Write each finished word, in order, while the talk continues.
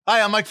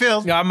Hi, I'm Mike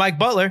Field. I'm Mike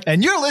Butler.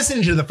 And you're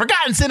listening to the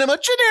Forgotten Cinema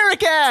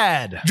Generic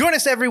Ad. Join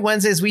us every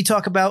Wednesday as we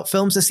talk about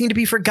films that seem to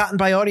be forgotten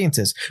by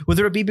audiences,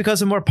 whether it be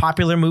because a more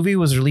popular movie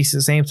was released at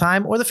the same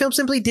time or the film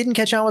simply didn't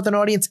catch on with an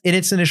audience in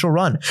its initial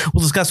run.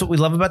 We'll discuss what we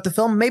love about the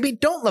film, maybe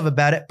don't love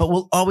about it, but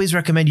we'll always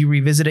recommend you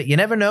revisit it. You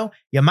never know,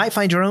 you might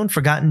find your own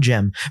forgotten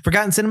gem.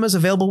 Forgotten Cinema is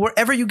available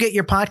wherever you get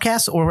your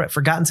podcasts or at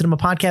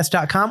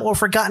ForgottenCinemaPodcast.com or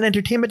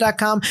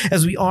ForgottenEntertainment.com,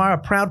 as we are a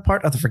proud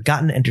part of the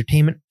Forgotten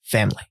Entertainment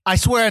family. I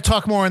swear I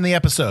talk more in the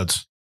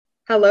episodes.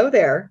 Hello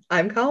there.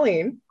 I'm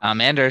Colleen.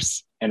 I'm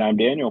Anders. And I'm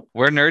Daniel.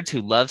 We're nerds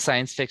who love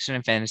science fiction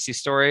and fantasy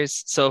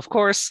stories, so of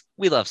course,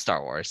 we love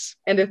Star Wars.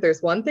 And if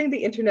there's one thing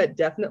the internet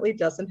definitely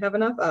doesn't have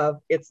enough of,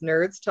 it's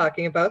nerds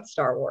talking about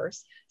Star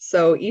Wars.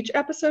 So each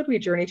episode, we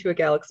journey to a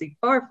galaxy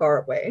far,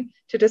 far away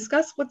to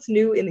discuss what's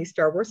new in the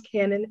Star Wars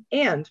canon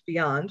and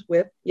beyond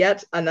with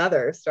yet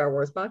another Star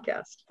Wars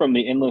podcast. From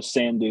the endless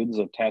sand dunes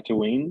of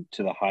Tatooine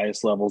to the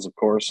highest levels of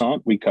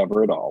Coruscant, we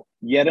cover it all.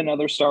 Yet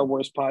another Star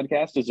Wars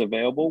podcast is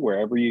available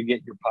wherever you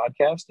get your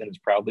podcast and is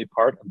proudly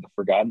part of the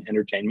Forgotten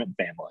Entertainment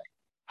family.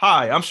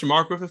 Hi, I'm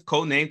Shamar Griffith,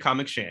 codename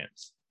Comic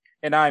Shams.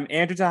 And I'm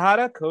Andrew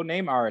Tejada,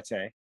 codename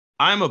Arate.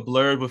 I'm a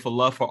blurred with a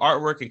love for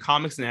artwork and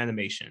comics and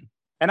animation.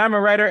 And I'm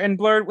a writer and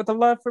blurred with a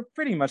love for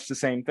pretty much the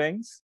same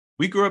things.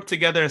 We grew up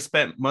together and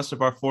spent much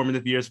of our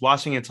formative years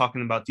watching and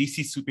talking about DC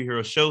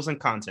superhero shows and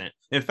content.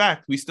 In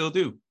fact, we still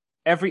do.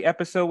 Every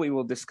episode, we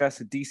will discuss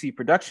a DC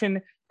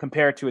production,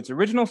 compare it to its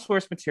original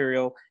source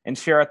material, and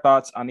share our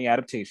thoughts on the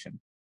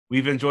adaptation.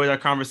 We've enjoyed our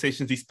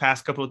conversations these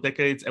past couple of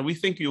decades, and we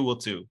think you will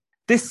too.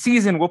 This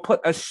season, we'll put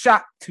a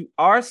shock to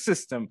our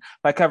system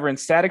by covering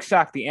Static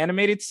Shock, the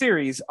animated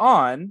series,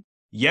 on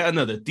yet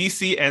another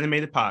DC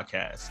animated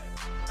podcast.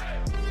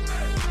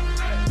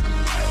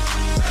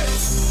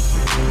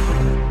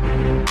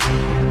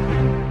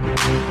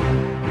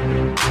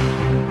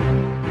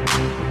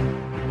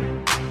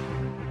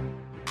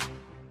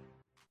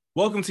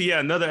 Welcome to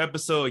yet another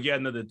episode, yet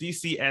another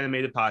DC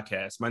animated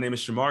podcast. My name is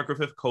Shamar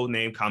Griffith,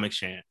 codename Comic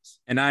Shams.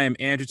 And I am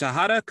Andrew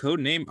Tejada,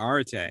 codename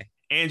Arate.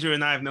 Andrew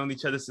and I have known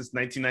each other since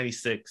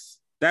 1996.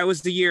 That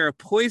was the year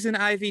Poison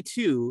Ivy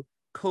 2,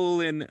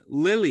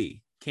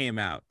 Lily came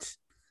out.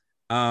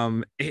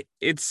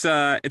 It's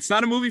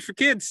not a movie for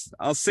kids.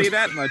 I'll say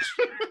that much.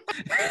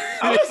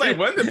 I was like,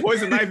 when did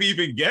Poison Ivy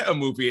even get a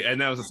movie?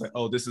 And I was just like,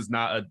 oh, this is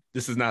not a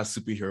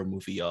superhero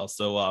movie, y'all.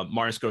 So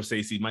Martin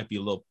Scorsese might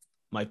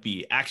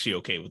be actually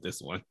okay with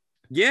this one.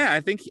 Yeah, I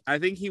think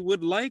he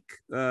would like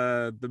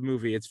the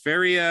movie. It's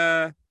very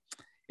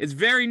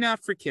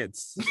not for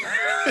kids.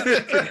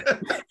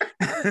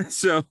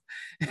 So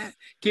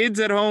kids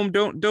at home,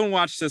 don't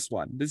watch this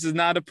one. This is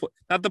not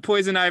the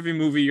Poison Ivy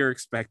movie you're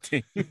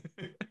expecting.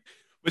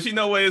 But you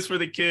know what is for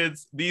the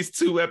kids? These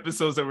two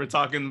episodes that we're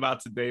talking about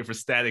today for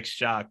Static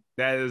Shock.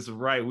 That is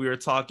right. We are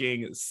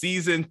talking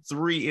season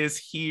 3 is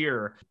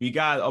here. We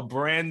got a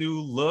brand new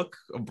look,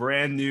 a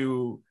brand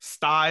new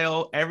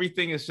style.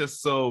 Everything is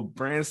just so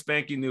brand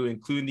spanking new,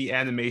 including the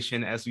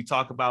animation, as we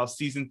talk about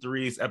season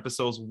 3's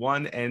episodes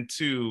 1 and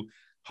 2,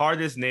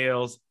 Hard as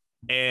Nails,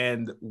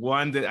 and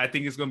one that I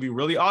think is going to be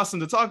really awesome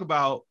to talk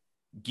about,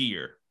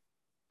 Gear.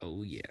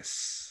 Oh,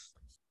 yes.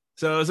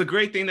 So it's a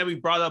great thing that we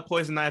brought up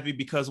Poison Ivy,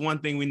 because one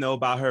thing we know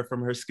about her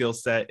from her skill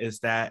set is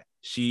that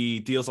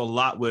she deals a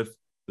lot with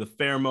the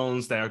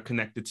pheromones that are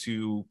connected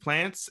to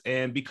plants.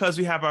 And because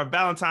we have our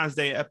Valentine's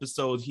Day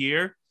episode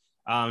here,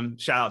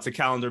 shout out to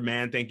Calendar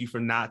Man. Thank you for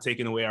not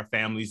taking away our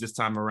families this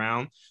time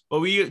around.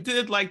 But we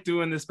did like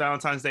doing this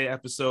Valentine's Day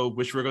episode,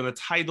 which we're going to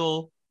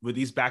title with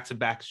these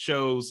back-to-back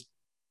shows,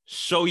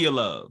 Show Your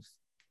Love.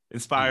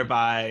 Inspired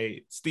by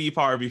Steve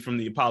Harvey from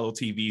the Apollo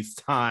TV's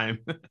time.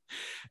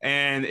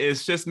 And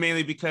it's just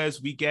mainly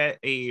because we get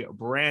a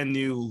brand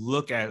new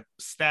look at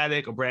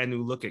Static, a brand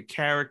new look at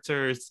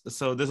characters.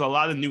 So there's a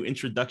lot of new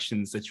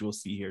introductions that you will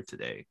see here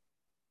today.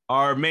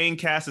 Our main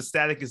cast of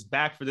Static is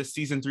back for the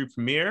season 3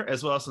 premiere,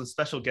 as well as some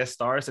special guest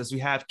stars, as we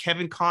have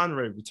Kevin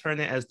Conroy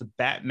returning as the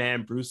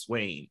Batman Bruce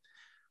Wayne.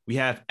 We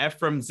have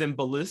Ephraim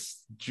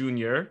Zimbalist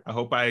Jr. I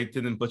hope I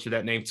didn't butcher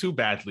that name too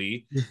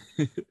badly.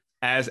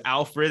 As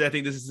Alfred. I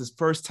think this is his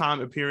first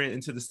time appearing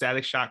into the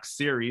Static Shock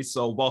series.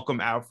 So welcome,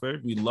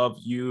 Alfred. We love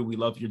you. We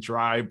love your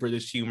dry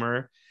British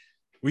humor.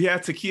 We have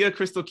Takia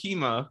Crystal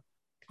Kima,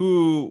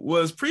 who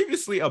was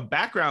previously a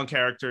background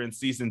character in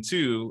season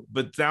 2,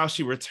 but now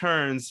she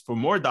returns for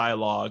more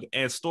dialogue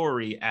and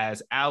story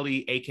as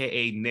Allie,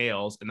 aka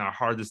Nails, in our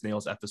Hard as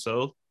Nails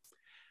episode.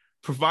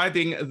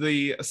 Providing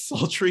the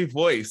sultry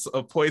voice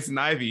of Poison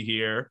Ivy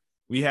here,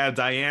 we have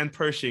Diane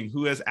Pershing,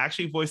 who has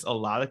actually voiced a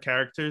lot of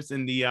characters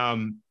in the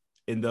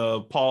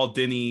Paul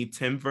Dini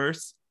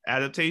Timverse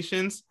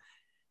adaptations.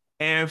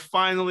 And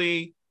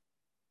finally,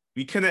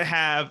 we couldn't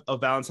have a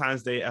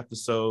Valentine's Day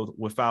episode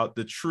without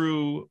the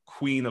true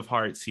Queen of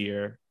Hearts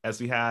here, as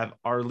we have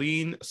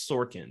Arlene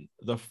Sorkin,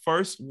 the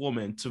first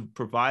woman to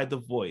provide the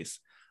voice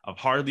of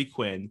Harley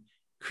Quinn,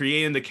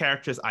 creating the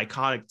character's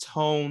iconic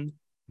tone,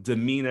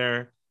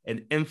 demeanor,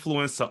 and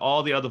influence to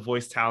all the other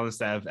voice talents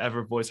that have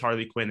ever voiced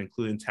Harley Quinn,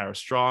 including Tara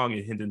Strong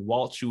and Hynden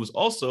Walsh, who was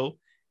also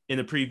in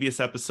a previous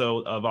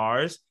episode of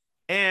ours,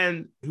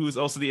 and who's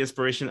also the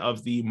inspiration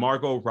of the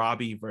Margot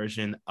Robbie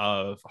version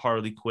of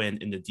Harley Quinn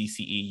in the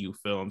DCEU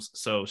films.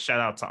 So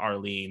shout out to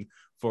Arlene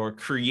for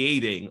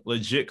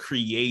legit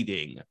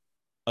creating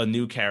a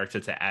new character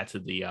to add to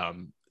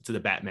the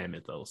Batman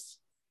mythos.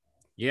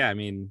 Yeah, I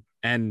mean,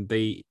 and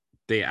I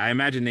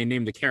imagine they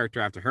named the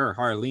character after her,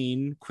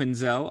 Harleen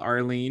Quinzel.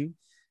 Arlene.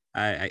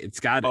 It's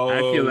got. I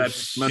feel that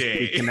must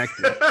be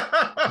connected.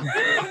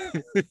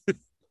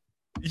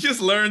 You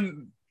just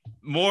learn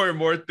more and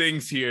more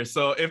things here.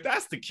 So if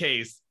that's the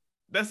case,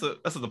 that's an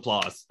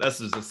applause. That's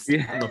just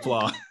an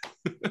applause.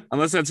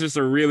 Unless that's just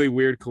a really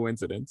weird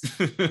coincidence.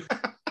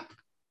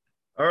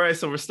 All right,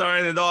 so we're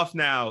starting it off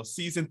now.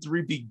 Season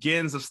 3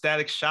 begins of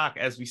Static Shock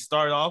as we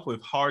start off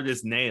with Hard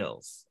as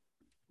Nails.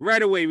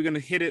 Right away, we're gonna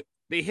hit it.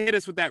 They hit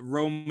us with that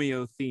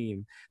Romeo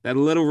theme, that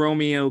Little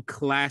Romeo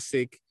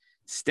classic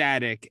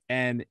Static.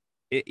 And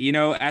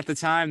at the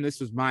time, this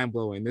was mind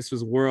blowing. This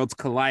was worlds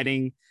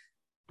colliding.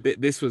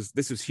 This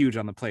was huge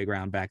on the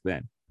playground back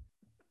then.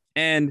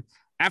 And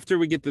after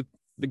we get the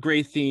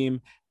great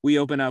theme, we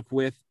open up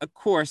with, of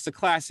course, the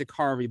classic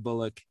Harvey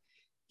Bullock.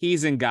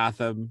 He's in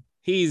Gotham.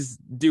 He's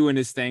doing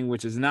his thing,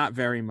 which is not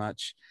very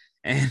much.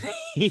 And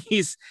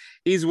he's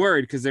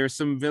worried because there's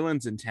some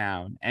villains in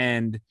town.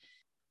 And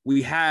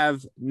we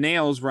have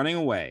Nails running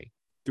away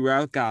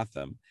throughout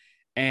Gotham.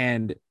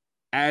 And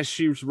as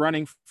she's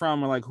running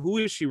from, we're like, who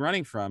is she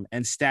running from?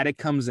 And Static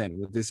comes in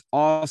with this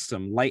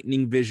awesome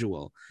lightning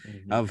visual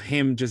of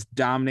him just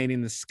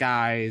dominating the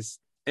skies.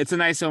 It's a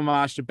nice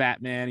homage to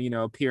Batman,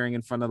 appearing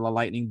in front of the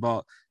lightning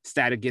bolt.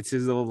 Static gets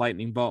his little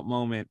lightning bolt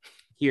moment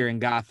here in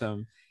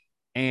Gotham.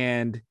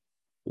 And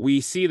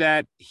we see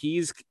that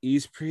he's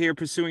here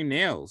pursuing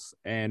Nails.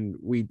 And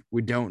we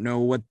don't know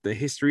what the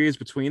history is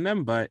between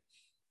them, but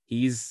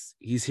he's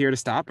here to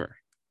stop her.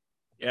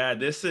 Yeah,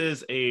 this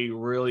is a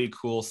really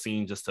cool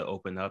scene just to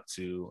open up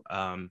to,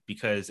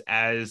 because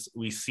as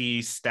we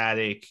see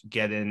Static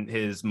get in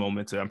his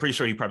moment, I'm pretty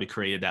sure he probably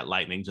created that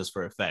lightning just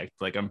for effect.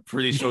 Like, I'm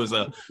pretty sure it was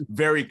a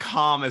very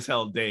calm as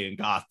hell day in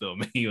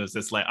Gotham. He was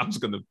just like, I'm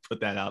just going to put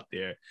that out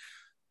there.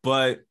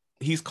 But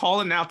he's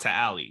calling out to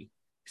Allie,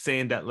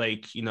 saying that,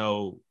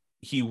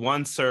 he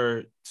wants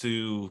her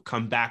to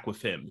come back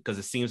with him because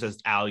it seems as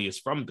Allie is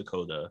from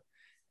Dakota.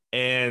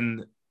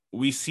 And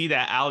we see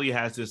that Allie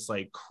has this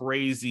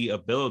crazy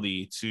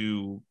ability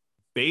to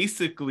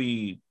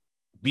basically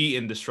be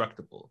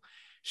indestructible.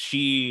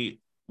 We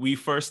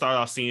first start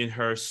off seeing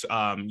her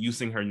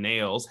using her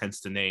nails,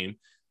 hence the name,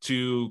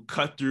 to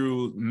cut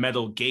through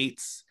metal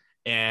gates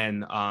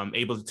and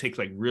able to take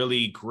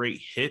really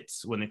great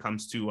hits when it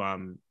comes to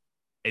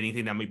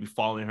anything that may be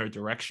falling in her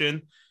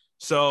direction.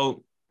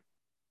 So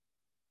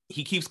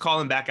he keeps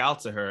calling back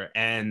out to her,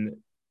 and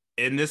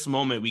in this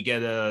moment, we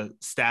get a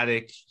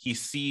Static. He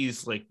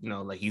sees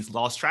he's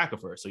lost track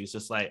of her. So he's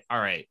just like, all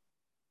right,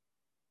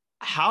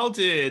 how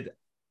did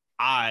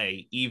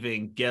I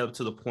even get up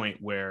to the point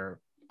where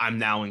I'm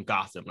now in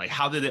Gotham?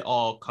 How did it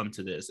all come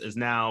to this? Is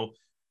now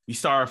we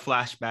start a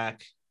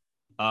flashback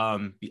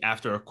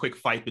after a quick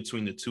fight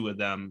between the two of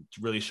them,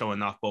 really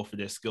showing off both of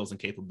their skills and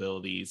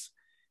capabilities.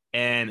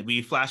 And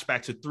we flash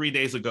back to 3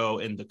 days ago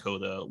in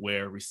Dakota,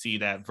 where we see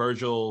that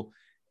Virgil,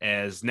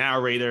 as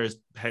narrator, is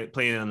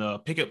playing in a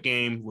pickup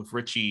game with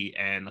Richie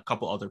and a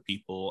couple other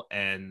people,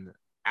 and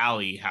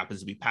Allie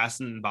happens to be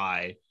passing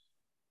by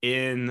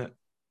wearing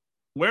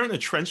a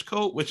trench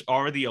coat, which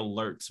already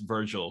alerts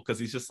Virgil because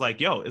he's just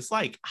like, yo, it's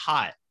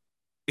hot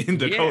in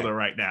Dakota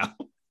right now.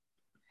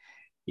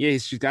 Yeah,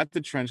 she's got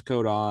the trench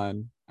coat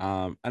on.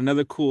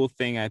 Another cool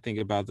thing I think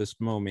about this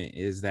moment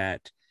is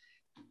that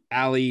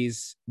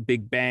Allie's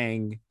Big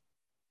Bang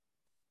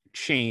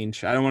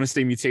change, I don't want to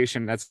say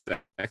mutation, that's the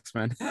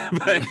X-Men,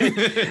 but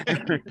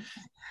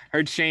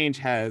her change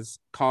has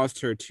caused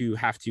her to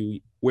have to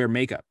wear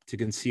makeup to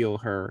conceal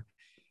her,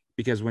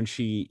 because when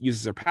she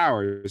uses her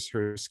powers,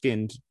 her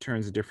skin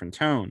turns a different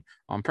tone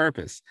on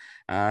purpose,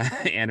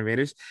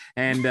 animators.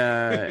 And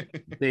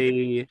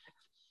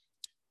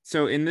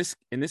so in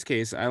this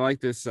case, I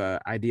like this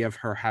idea of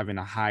her having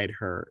to hide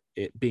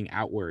it being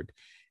outward.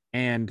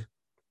 And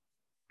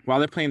while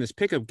they're playing this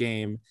pickup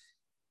game,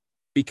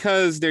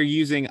 because they're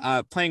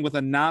playing with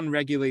a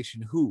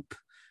non-regulation hoop,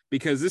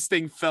 because this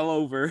thing fell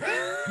over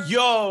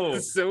Yo,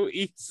 so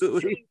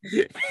easily.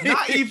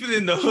 Not even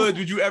in the hood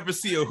would you ever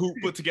see a hoop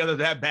put together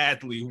that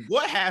badly.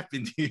 What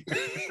happened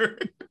here?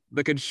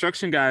 The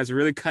construction guys are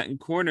really cutting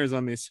corners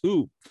on this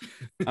hoop.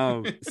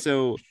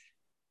 So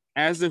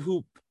as the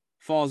hoop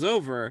falls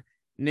over,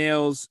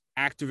 Nails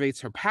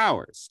activates her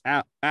powers.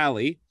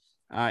 Allie,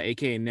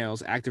 aka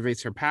Nails,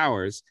 activates her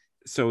powers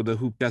so the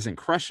hoop doesn't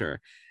crush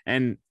her.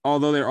 And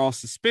although they're all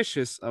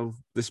suspicious of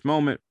this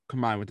moment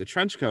combined with the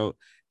trench coat,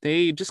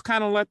 they just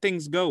kind of let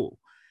things go.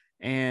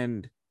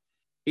 And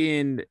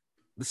in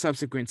the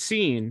subsequent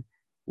scene,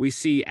 we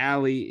see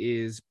Allie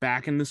is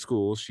back in the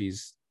school.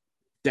 She's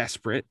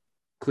desperate,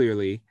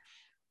 clearly.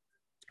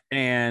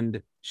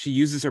 And she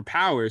uses her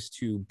powers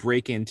to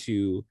break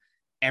into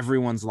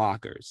everyone's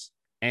lockers.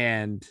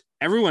 And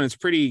everyone is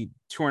pretty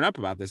torn up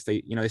about this.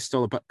 They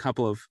stole a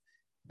couple of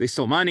They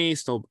stole money,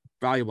 stole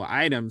valuable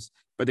items,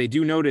 but they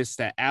do notice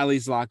that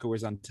Allie's locker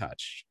was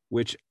untouched,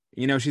 which,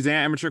 you know, she's an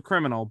amateur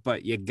criminal,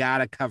 but you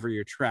gotta cover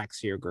your tracks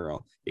here,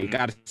 girl. You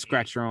gotta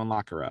scratch your own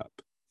locker up.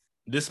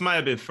 This might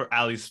have been for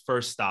Allie's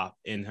first stop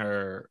in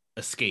her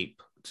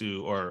escape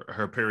or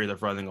her period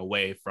of running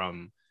away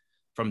from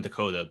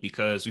Dakota,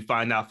 because we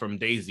find out from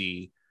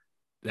Daisy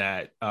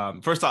that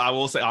first off, I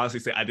will honestly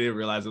say I didn't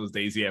realize it was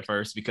Daisy at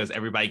first, because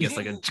everybody gets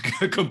like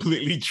a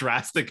completely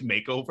drastic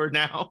makeover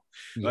now.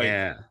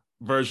 Yeah.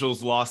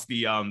 Virgil's lost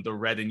the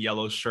red and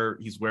yellow shirt.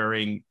 He's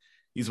wearing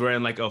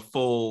like a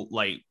full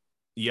like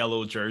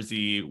yellow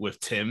jersey with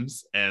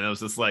Tim's, and I was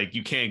just like,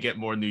 you can't get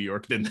more New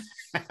York than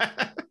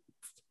that.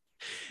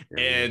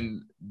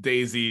 And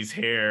Daisy's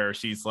hair,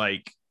 she's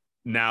like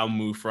now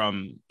moved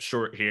from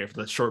short hair,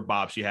 the short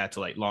bob she had, to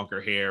like longer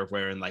hair,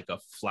 wearing like a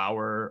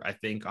flower, I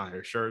think, on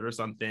her shirt or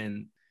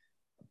something.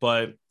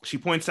 But she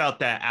points out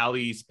that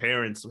Allie's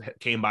parents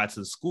came by to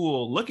the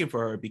school looking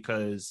for her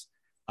because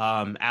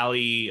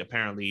Allie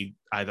apparently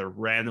either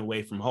ran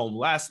away from home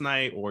last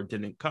night or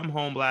didn't come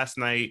home last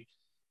night.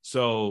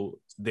 So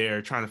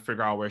they're trying to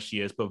figure out where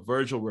she is. But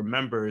Virgil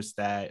remembers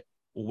that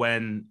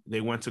when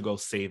they went to go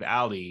save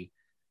Allie,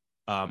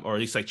 or at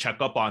least like check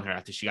up on her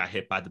after she got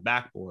hit by the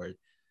backboard,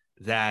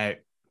 that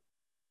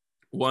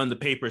one of the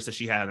papers that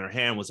she had in her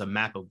hand was a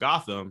map of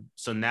Gotham.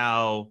 So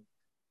now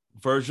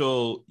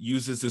Virgil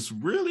uses this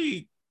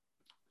really,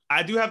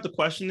 I do have to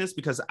question this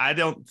because I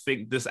don't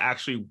think this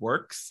actually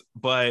works,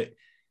 but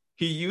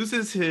he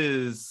uses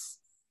his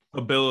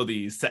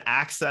abilities to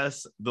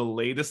access the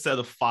latest set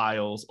of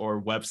files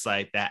or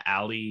website that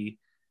Allie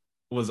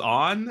was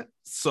on.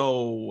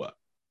 So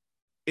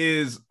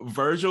is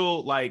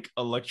Virgil like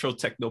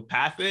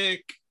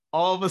electrotechnopathic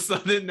all of a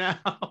sudden now?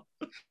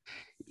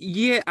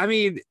 Yeah, I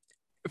mean,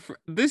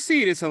 this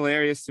scene is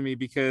hilarious to me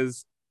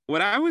because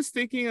what I was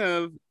thinking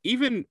of,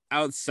 even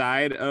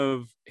outside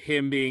of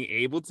him being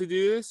able to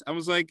do this, I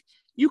was like,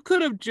 you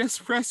could have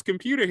just pressed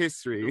computer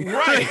history.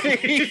 Right.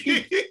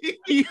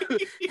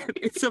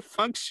 It's a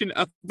function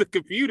of the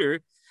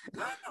computer.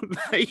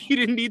 You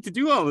didn't need to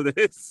do all of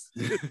this.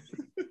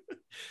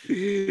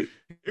 It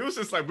was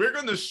just like, we're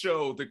going to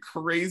show the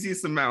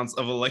craziest amounts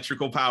of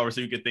electrical power so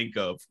you could think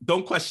of.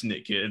 Don't question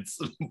it, kids,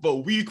 but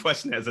we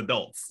question it as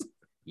adults.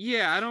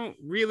 Yeah, I don't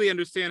really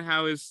understand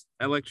how his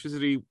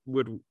electricity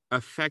would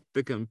affect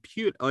the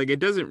computer. Like, it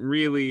doesn't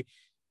really,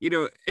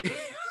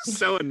 it's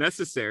so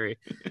unnecessary.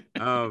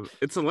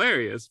 It's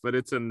hilarious, but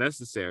it's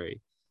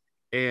unnecessary.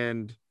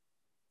 And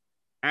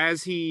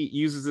as he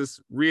uses this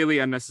really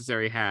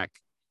unnecessary hack,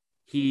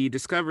 he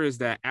discovers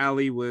that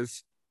Allie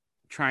was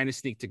trying to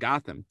sneak to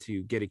Gotham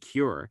to get a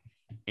cure,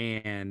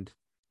 and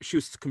she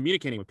was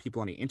communicating with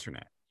people on the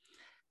internet.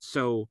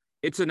 So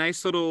it's a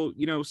nice little,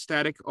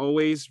 static,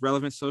 always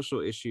relevant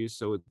social issues.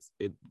 So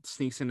it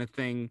sneaks in a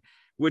thing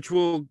which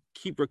will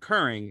keep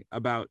recurring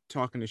about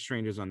talking to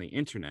strangers on the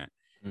internet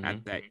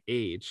at that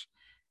age.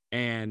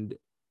 And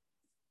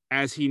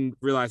as he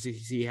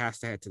realizes he has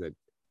to head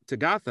to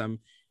Gotham,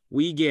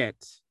 we get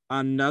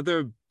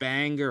another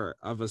banger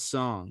of a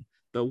song.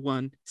 The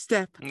one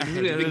step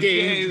ahead of the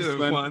game.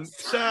 One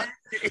shot.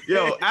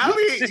 Yo,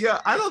 Allie,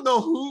 I don't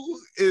know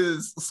who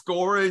is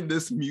scoring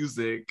this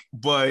music,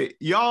 but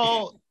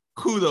y'all,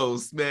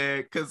 kudos,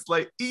 man, because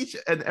like each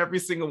and every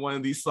single one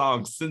of these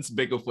songs since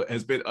Bigfoot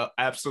has been an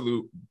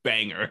absolute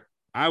banger.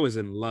 I was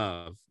in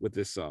love with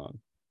this song.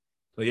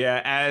 But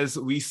yeah, as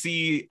we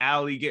see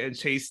Allie getting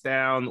chased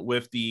down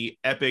with the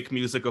epic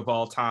music of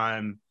all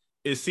time,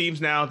 it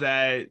seems now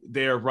that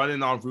they're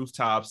running on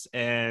rooftops,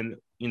 and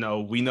we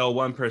know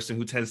one person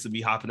who tends to be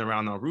hopping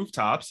around on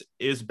rooftops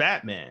is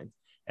Batman.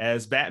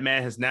 As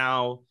Batman has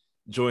now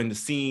joined the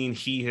scene,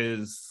 he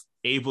is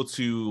able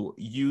to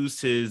use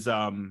his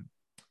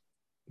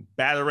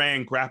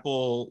Batarang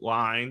grapple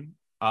line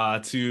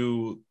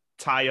to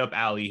tie up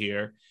Allie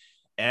here.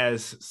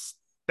 As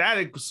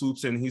Static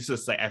swoops in, he's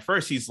just like, at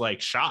first he's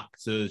like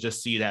shocked to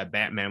just see that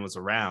Batman was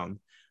around.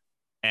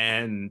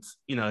 And,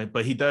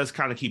 but he does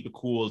kind of keep it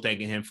cool,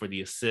 thanking him for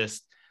the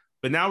assist.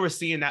 But now we're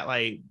seeing that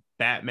like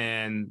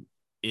Batman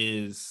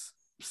is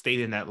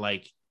stating that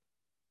like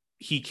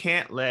he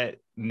can't let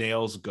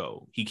Nails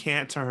go. He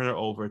can't turn her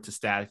over to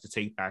Static to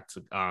take back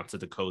to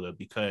Dakota,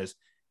 because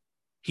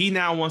he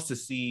now wants to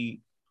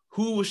see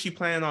who was she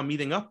planning on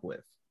meeting up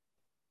with.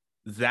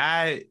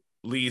 That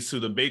leads to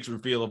the big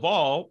reveal of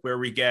all, where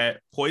we get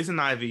Poison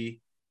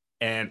Ivy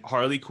and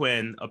Harley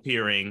Quinn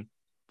appearing.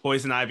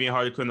 Poison Ivy and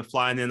Harley Quinn are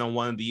flying in on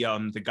one of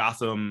the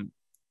Gotham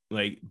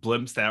like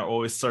blimps that are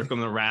always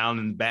circling around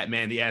in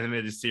Batman the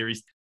Animated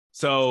Series.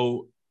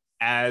 So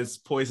as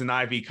Poison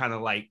Ivy kind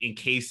of like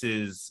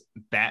encases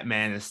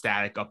Batman and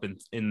Static up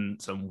in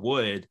some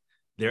wood,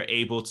 they're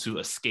able to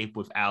escape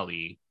with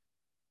Allie,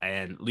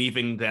 and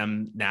leaving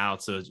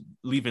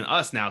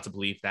us now to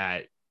believe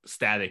that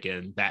Static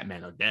and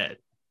Batman are dead.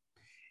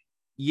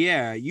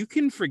 Yeah, you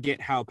can forget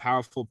how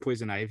powerful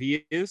Poison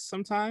Ivy is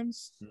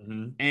sometimes.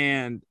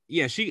 And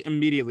yeah, she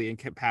immediately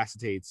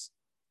incapacitates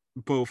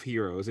both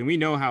heroes. And we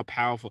know how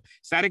powerful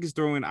Static is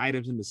throwing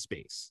items into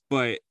space.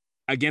 But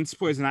against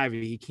Poison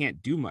Ivy, he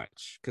can't do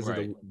much because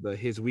Right. of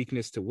his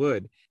weakness to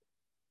wood.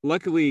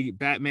 Luckily,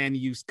 Batman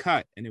used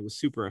cut, and it was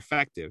super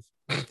effective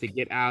to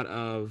get out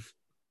of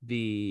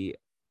the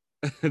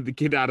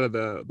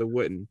the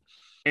wooden.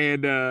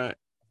 And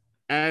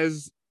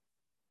as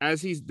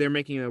they're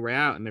making their way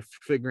out and they're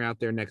figuring out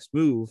their next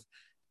move,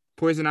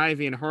 Poison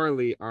Ivy and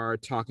Harley are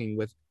talking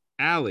with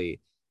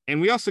Allie, and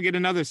we also get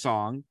another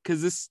song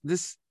because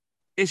this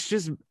it's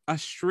just a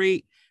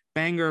straight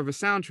banger of a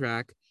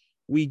soundtrack.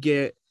 We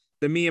get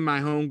the Me and My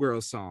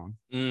Homegirl song,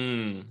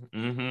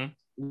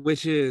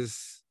 which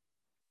is,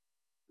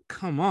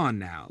 come on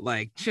now,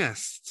 like,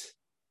 just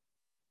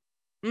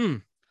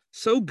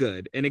so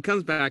good. And it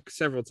comes back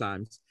several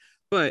times.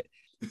 But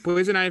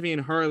Poison Ivy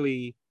and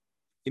Harley,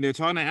 they're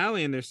talking to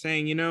Allie and they're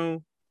saying,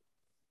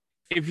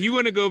 if you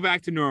want to go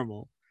back to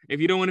normal,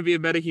 if you don't want to be a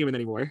better human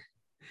anymore,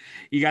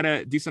 you got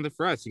to do something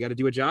for us. You got to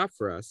do a job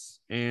for us.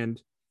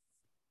 And,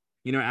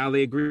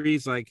 Allie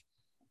agrees, like,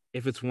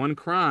 if it's one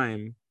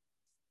crime,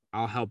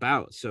 I'll help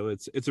out. So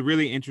it's a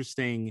really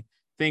interesting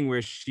thing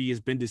where she has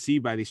been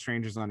deceived by these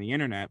strangers on the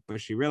internet,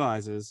 but she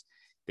realizes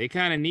they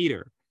kind of need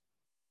her,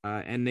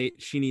 and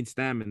she needs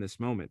them in this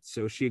moment.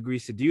 So she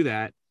agrees to do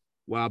that,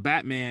 while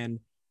Batman,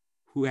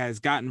 who has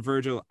gotten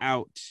Virgil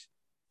out,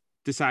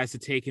 decides to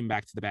take him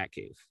back to the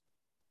Batcave.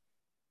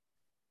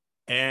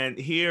 And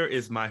here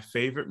is my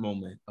favorite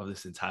moment of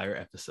this entire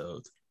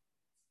episode,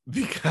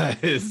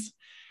 because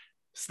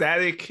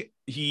Static,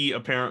 he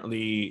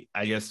apparently,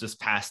 I guess, just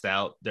passed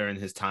out during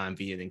his time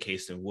being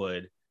encased in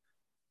wood.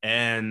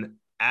 And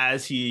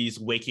as he's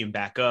waking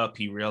back up,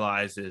 he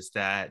realizes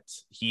that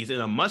he's in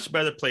a much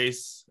better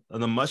place,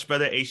 in a much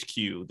better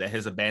HQ than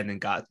his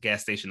abandoned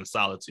gas station of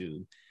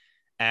Solitude,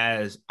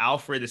 as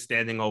Alfred is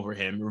standing over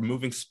him,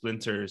 removing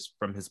splinters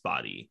from his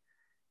body.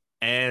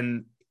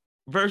 And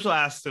Virgil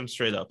asks him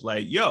straight up,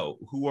 like, yo,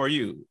 who are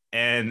you?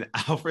 And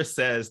Alfred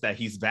says that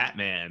he's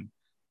Batman.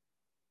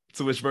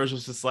 To which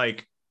Virgil's just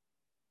like,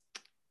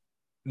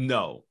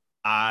 no,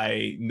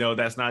 I know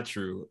that's not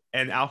true.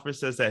 And Alfred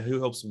says that he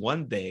hopes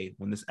one day,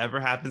 when this ever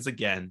happens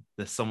again,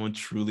 that someone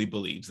truly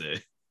believes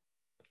it.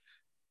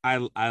 I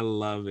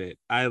love it.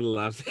 I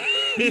love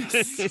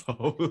it.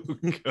 So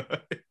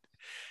good.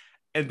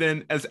 And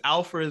then as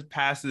Alfred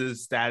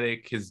passes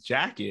Static his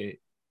jacket,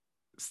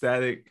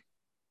 Static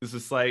is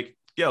just like,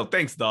 yo,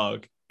 thanks,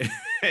 dog.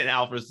 And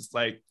Alfred's just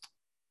like,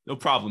 no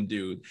problem,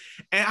 dude.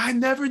 And I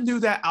never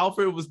knew that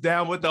Alfred was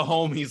down with the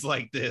homies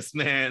like this,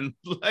 man.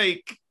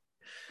 Like,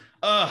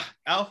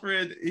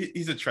 Alfred,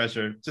 he's a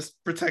treasure.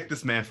 Just protect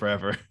this man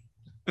forever.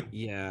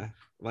 Yeah,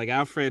 like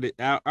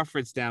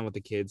Alfred's down with the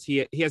kids.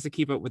 He has to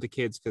keep up with the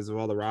kids because of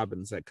all the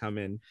Robins that come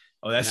in.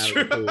 Oh, that's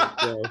true.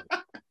 So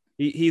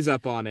he's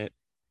up on it.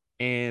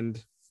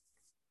 And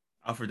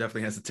Alfred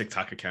definitely has a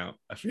TikTok account.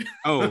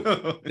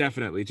 Oh,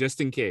 definitely, just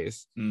in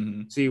case.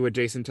 Mm-hmm. See what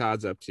Jason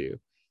Todd's up to.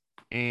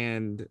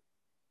 And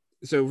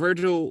so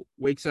Virgil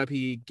wakes up.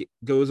 He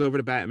goes over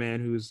to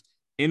Batman, who's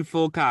in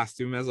full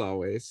costume as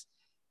always.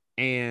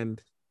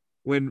 And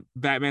when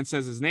Batman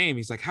says his name,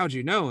 he's like, how'd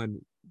you know?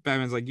 And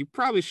Batman's like, you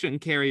probably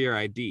shouldn't carry your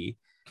ID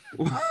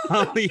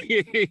while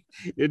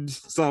you're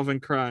solving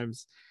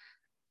crimes.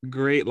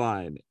 Great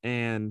line.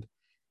 And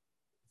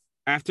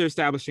after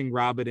establishing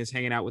Robin is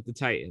hanging out with the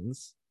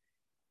Titans,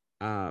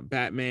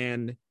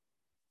 Batman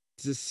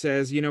just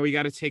says, we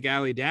got to take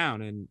Allie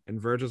down.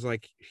 And Virgil's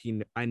like,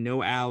 I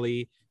know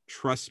Allie,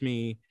 trust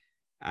me.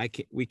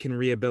 We can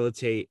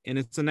rehabilitate. And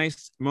it's a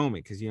nice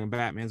moment because,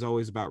 Batman's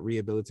always about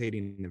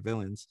rehabilitating the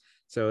villains.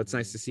 So it's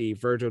nice to see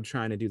Virgil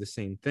trying to do the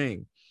same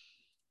thing.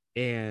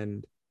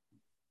 And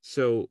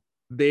so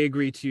they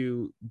agree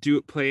to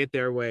play it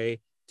their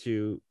way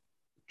to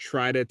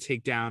try to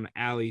take down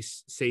Allie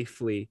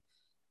safely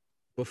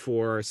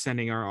before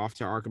sending her off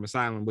to Arkham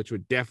Asylum, which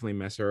would definitely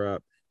mess her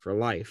up for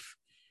life.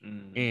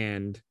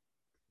 And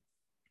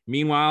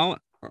meanwhile,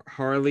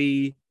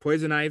 Harley,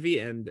 Poison Ivy,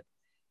 and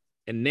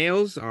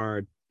Nails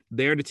are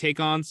there to take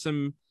on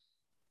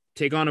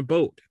a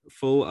boat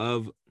full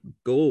of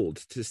gold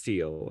to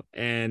steal.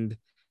 And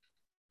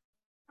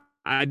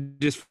I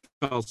just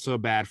felt so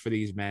bad for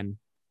these men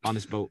on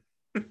this boat.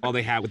 All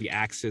they had with the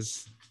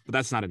axes, but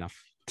that's not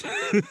enough.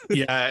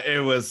 Yeah,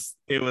 it was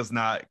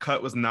not.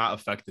 Cut was not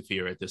effective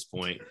here at this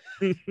point.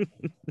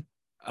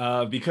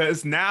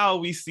 Because now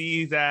we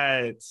see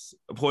that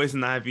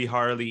Poison Ivy,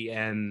 Harley,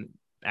 and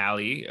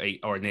Allie,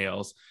 or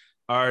Nails,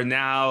 are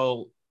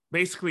now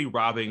basically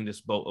robbing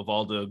this boat of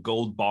all the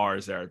gold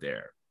bars that are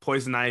there.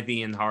 Poison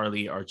Ivy and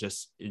Harley are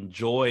just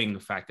enjoying the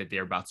fact that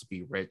they're about to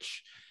be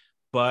rich.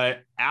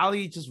 But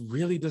Allie just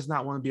really does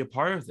not want to be a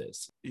part of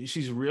this.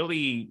 She's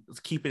really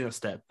keeping a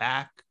step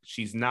back.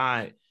 She's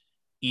not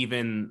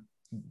even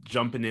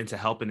jumping in to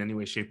help in any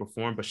way, shape, or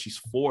form, but she's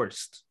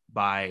forced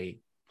by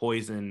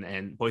Poison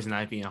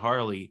Ivy and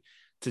Harley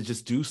to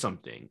just do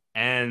something.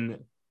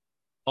 And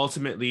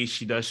ultimately,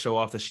 she does show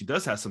off that she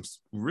does have some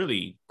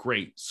really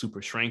great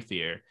super strength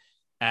here.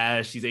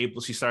 As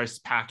she starts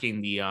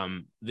packing the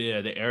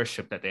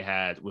airship that they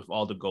had with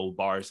all the gold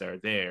bars that are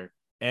there.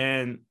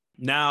 And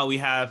now we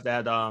have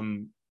that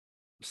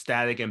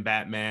Static and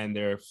Batman,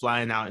 they're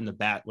flying out in the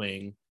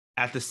Batwing.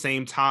 At the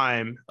same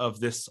time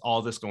of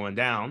all this going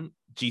down,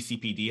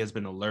 GCPD has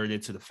been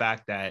alerted to the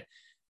fact that,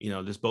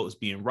 this boat is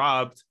being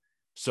robbed.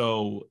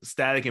 So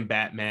Static and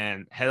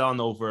Batman head on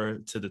over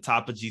to the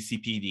top of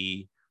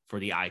GCPD for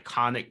the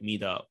iconic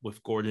meetup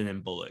with Gordon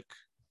and Bullock.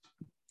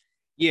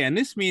 Yeah, in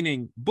this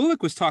meeting,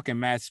 Bullock was talking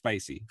mad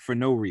spicy for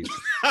no reason.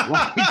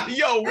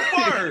 Yo,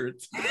 word!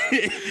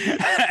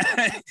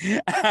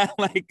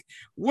 Like,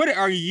 what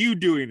are you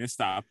doing to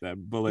stop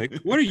them, Bullock?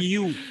 What are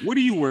you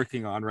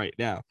working on right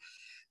now?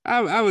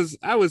 I was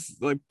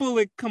like,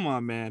 Bullock, come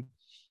on, man.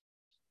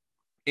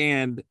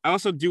 And I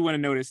also do want to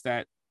notice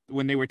that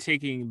when they were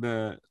taking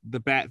the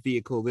Bat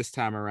vehicle this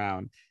time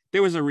around,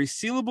 there was a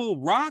resealable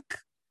rock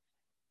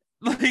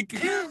like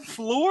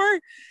floor.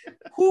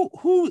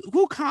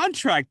 Who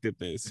contracted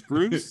this,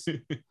 Bruce?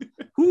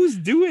 Who's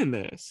doing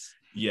this?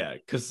 Yeah,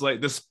 because like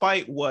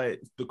despite what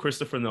the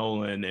Christopher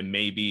Nolan and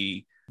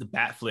maybe the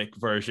Batflick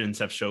versions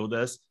have showed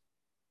us,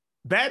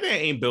 Batman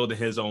ain't building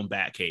his own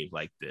Batcave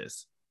like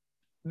this.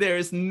 There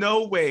is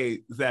no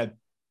way that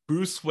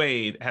Bruce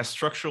Wayne has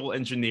structural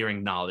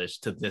engineering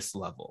knowledge to this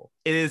level.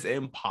 It is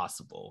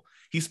impossible.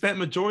 He spent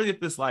majority of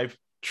his life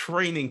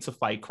training to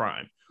fight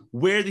crime.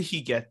 Where did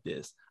he get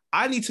this?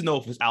 I need to know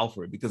if it's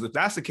Alfred, because if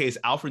that's the case,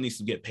 Alfred needs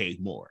to get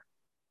paid more.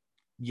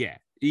 Yeah,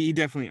 he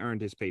definitely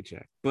earned his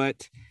paycheck.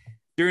 But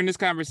during this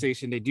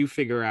conversation, they do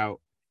figure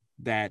out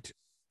that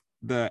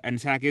an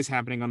attack is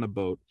happening on the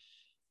boat,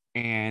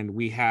 and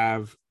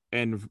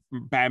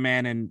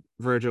Batman and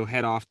Virgil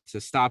head off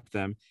to stop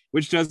them,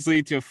 which does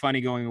lead to a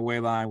funny going away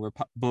line where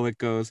Bullock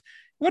goes,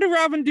 "What did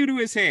Robin do to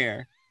his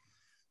hair?"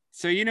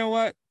 So you know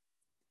what?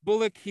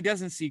 Bullock, he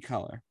doesn't see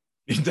color.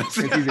 He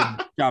doesn't. He's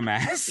a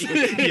dumbass.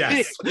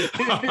 Yes,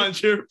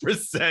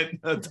 100%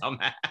 a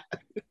dumbass.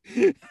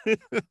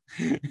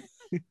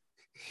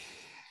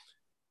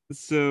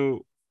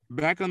 So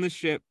back on the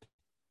ship,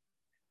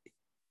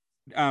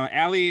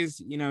 Allie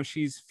is,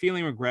 she's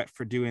feeling regret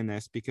for doing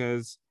this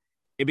because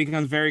it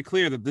becomes very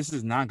clear that this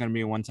is not going to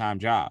be a one-time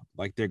job.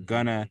 Like, they're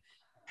going to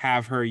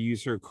have her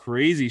use her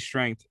crazy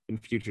strength in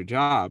future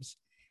jobs.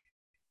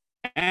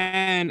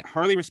 And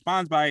Harley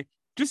responds by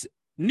just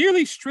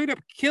nearly straight up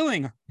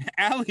killing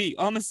Allie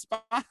on the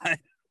spot. But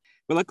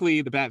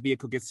luckily, the Bat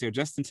vehicle gets there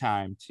just in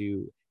time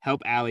to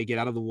help Allie get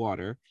out of the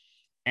water.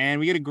 And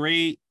we get a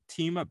great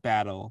team-up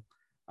battle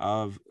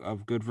of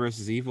good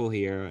versus evil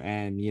here.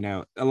 And,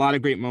 a lot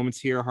of great moments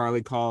here.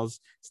 Harley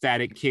calls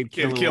Static Kid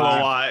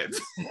Kilowatt.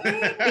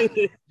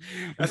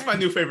 That's my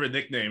new favorite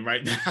nickname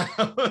right now.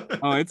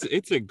 Oh,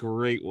 it's a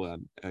great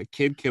one.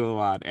 Kid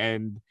Kilowatt.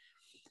 And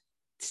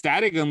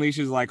Static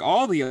unleashes like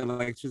all the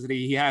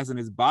electricity he has in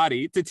his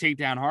body to take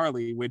down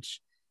Harley, which,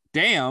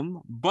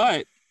 damn,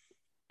 but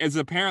is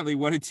apparently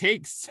what it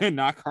takes to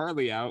knock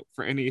Harley out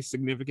for any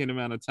significant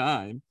amount of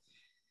time.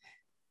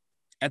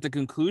 At the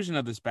conclusion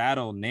of this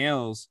battle,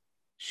 Nails,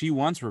 she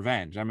wants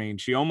revenge. I mean,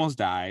 she almost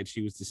died.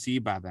 She was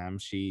deceived by them.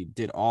 She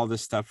did all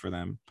this stuff for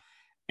them.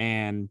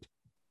 And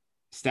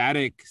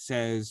Static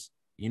says,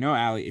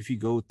 Allie, if you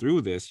go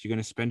through this, you're going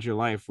to spend your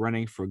life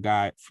running from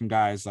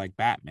guys like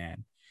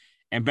Batman.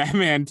 And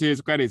Batman, to his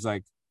credit, is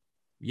like,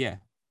 yeah.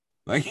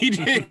 Like, he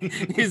did.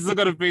 His look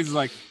on his face is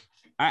like,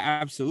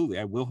 I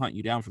will hunt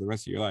you down for the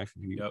rest of your life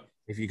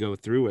if you go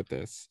through with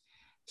this.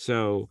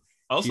 So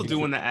I also do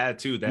want to add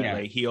too that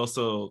like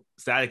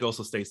Static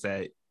also states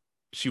that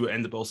she would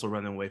end up also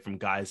running away from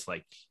guys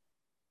like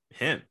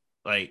him.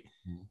 Like,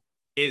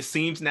 it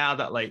seems now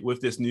that like with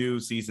this new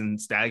season,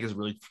 Static is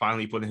really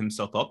finally putting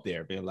himself up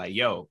there, being like,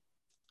 yo,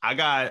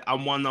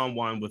 I'm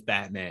one-on-one with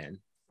Batman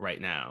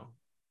right now.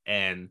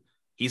 And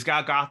he's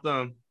got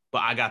Gotham, but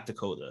I got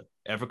Dakota.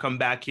 Ever come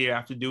back here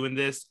after doing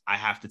this, I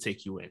have to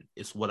take you in.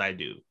 It's what I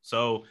do.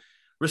 So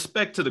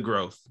respect to the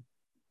growth.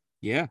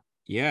 Yeah.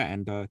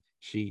 And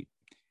she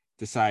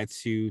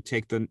decides to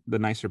take the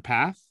nicer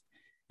path,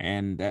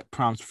 and that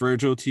prompts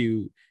Virgil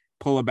to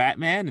pull a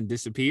Batman and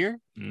disappear.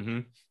 Mm-hmm.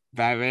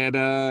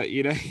 Batman,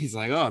 he's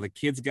like, oh, the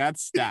kid's got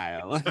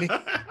style.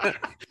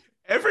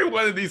 Every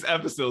one of these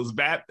episodes,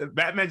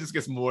 Batman just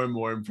gets more and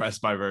more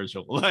impressed by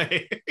Virgil.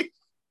 Like,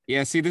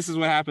 yeah, see, this is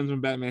what happens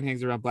when Batman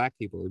hangs around black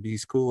people.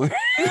 He's cooler.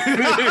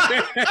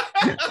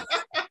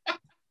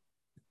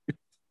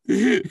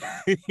 He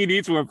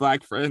needs more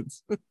black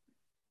friends.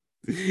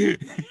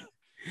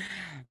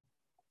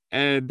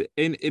 And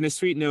in a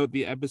sweet note,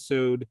 the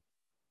episode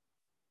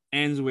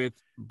ends with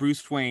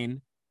Bruce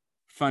Wayne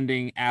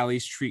funding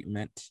Allie's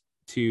treatment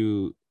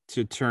to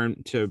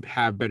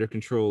have better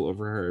control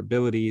over her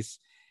abilities.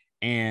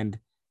 And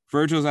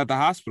Virgil's at the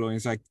hospital and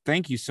he's like,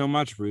 thank you so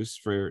much, Bruce,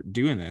 for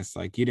doing this.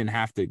 Like, you didn't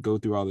have to go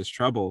through all this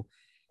trouble.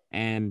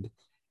 And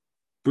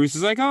Bruce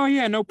is like, oh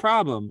yeah, no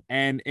problem.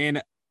 And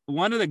in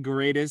one of the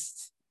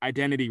greatest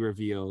identity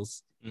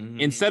reveals,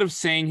 instead of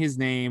saying his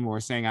name or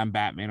saying I'm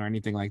Batman or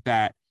anything like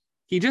that,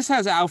 he just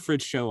has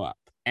Alfred show up.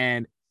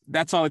 And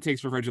that's all it takes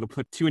for Virgil to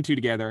put two and two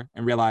together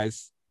and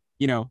realize,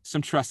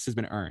 some trust has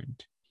been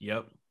earned.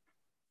 Yep.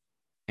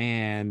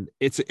 And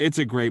it's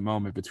a great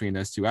moment between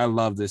those two. I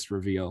love this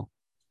reveal.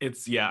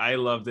 I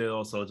loved it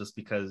also just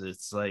because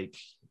it's like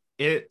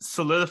it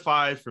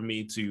solidified for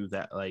me too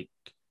that like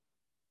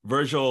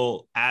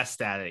Virgil as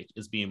Static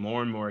is being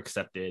more and more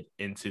accepted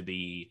into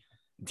the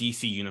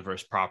DC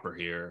universe proper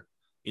here.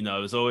 You know,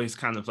 it was always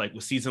kind of like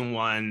with season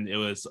 1, it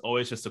was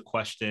always just a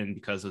question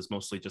because it was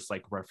mostly just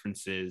like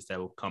references that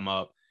will come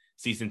up.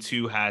 Season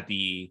 2 had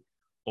the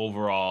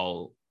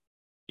overall,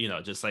 you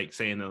know, just like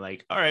saying that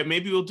like, all right,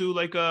 maybe we'll do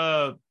like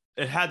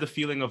it had the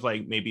feeling of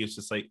like, maybe it's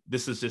just like,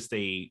 this is just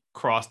a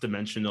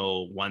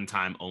cross-dimensional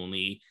one-time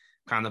only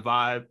kind of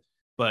vibe.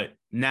 But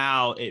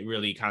now it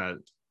really kind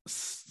of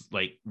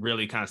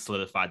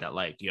solidified that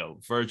like, you know,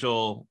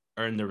 Virgil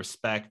earned the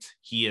respect.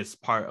 He is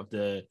part of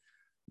the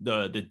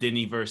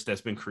Diniverse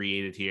that's been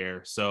created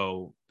here.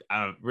 So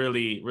I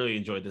really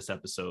enjoyed this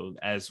episode.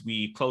 As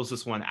we close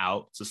this one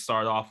out to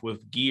start off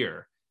with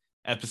Gear,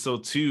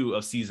 episode 2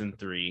 of season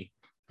 3,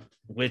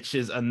 which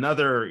is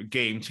another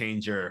game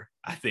changer,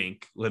 I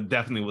think.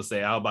 Definitely will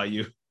say. How about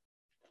you?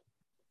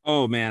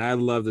 Oh man, I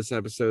love this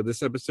episode.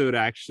 This episode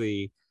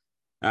actually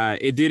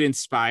it did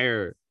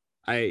inspire.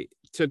 I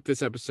took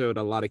this episode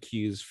a lot of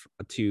cues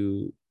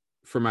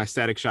for my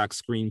Static Shock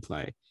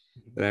screenplay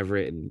that I've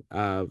written,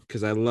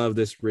 because I love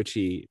this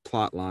Richie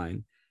plot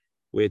line,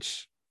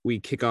 which we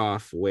kick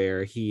off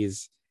where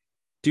he's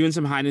doing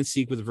some hide and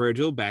seek with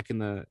Virgil back in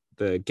the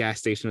gas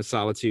station of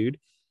Solitude,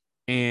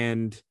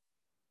 and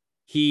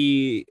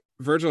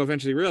Virgil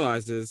eventually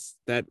realizes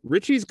that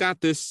Richie's got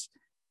this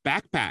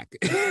backpack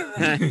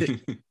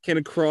that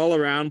can crawl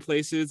around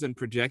places and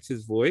project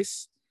his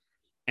voice,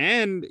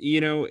 and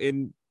you know,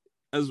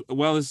 as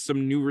well as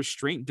some new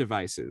restraint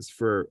devices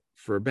for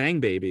bang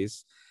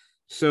babies.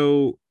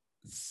 So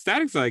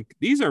Static's like,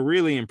 these are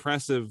really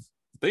impressive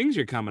things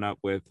you're coming up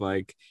with.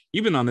 Like,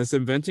 you've been on this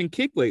inventing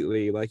kick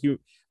lately, like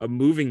a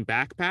moving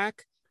backpack.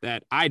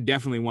 That I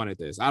definitely wanted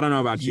this. I don't know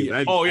about you.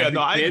 Yeah.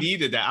 I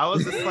needed that. I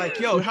was just like,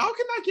 yo, how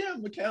can I get a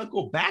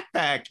mechanical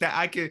backpack that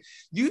I can,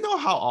 you know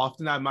how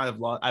often I've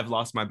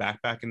lost my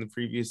backpack in the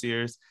previous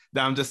years,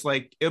 that I'm just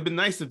like, it'd be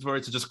nice for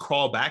it to just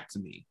crawl back to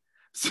me.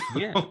 So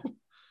yeah.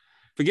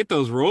 Forget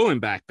those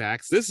rolling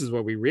backpacks. This is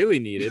what we really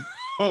needed.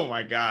 Oh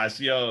my gosh,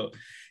 yo.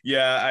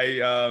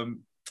 Yeah,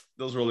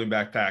 those rolling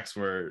backpacks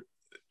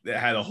that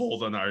had a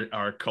hold on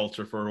our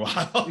culture for a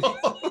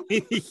while.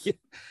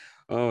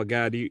 Oh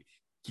God, you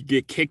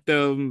get kicked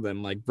them,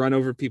 then like run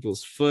over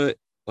people's foot,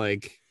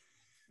 like.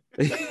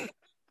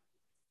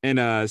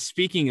 And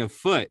speaking of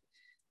foot,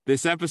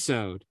 this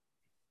episode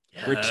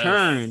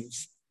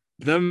returns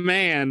the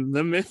man,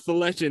 the myth, the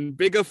legend.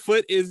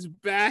 Bigfoot is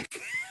back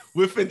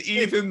with an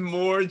even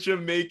more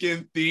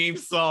Jamaican theme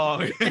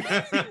song.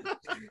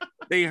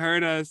 They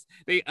heard us.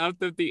 They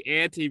upped up the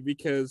ante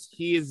because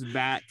he is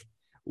back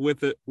with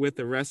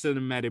the rest of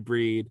the meta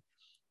breed,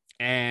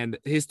 and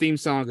his theme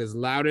song is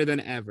louder than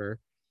ever.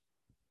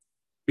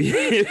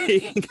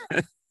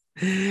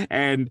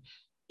 And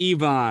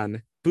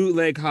Yvonne,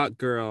 Bootleg Hot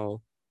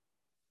Girl,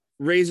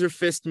 Razor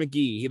Fist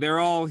McGee, they're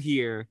all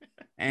here,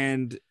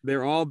 and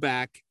they're all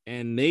back,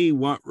 and they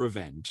want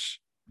revenge.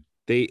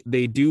 They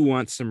do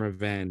want some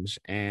revenge,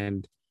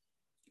 and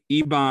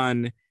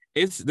Yvonne,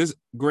 it's this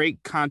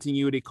great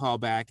continuity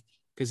callback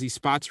because he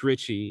spots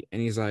Richie,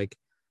 and he's like,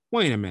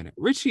 wait a minute,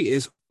 Richie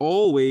is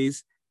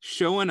always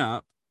showing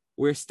up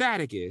where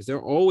Static is.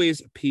 They're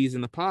always peas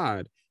in the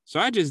pod. So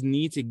I just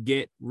need to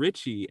get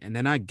Richie, and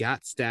then I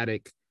got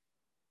Static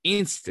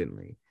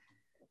instantly.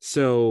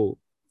 So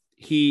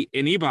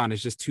Eban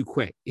is just too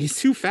quick. He's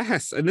too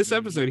fast. In this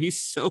episode,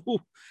 he's so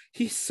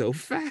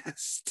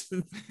fast.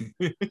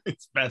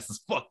 It's fast as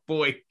fuck,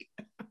 boy.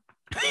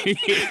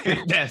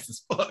 Fast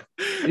as fuck.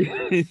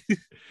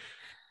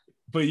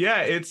 But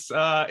yeah, it's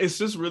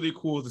just really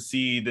cool to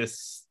see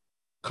this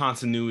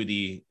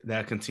continuity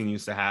that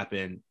continues to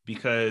happen,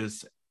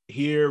 because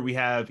here we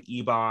have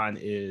Eban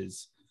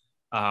is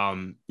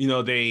you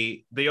know,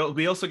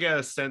 we also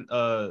get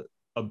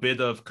a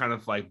bit of kind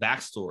of like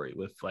backstory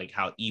with like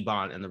how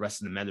Eban and the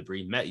rest of the meta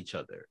breed met each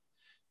other,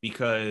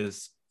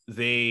 because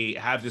they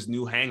have this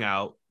new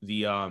hangout.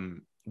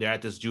 They're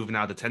at this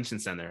juvenile detention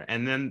center,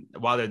 and then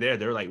while they're there,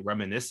 they're like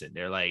reminiscent.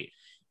 They're like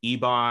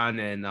Eban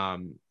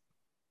and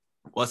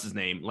what's his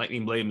name,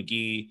 Lightning Blade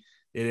McGee.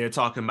 They're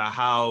talking about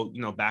how,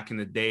 you know, back in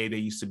the day they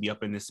used to be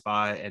up in this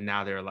spot, and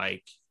now they're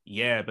like,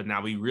 yeah, but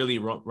now we really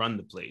run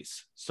the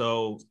place.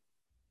 So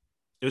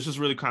it was just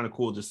really kind of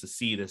cool just to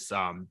see this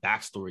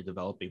backstory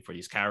developing for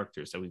these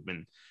characters that we've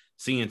been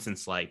seeing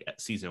since like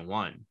season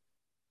 1.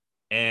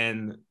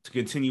 And to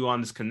continue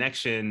on this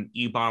connection,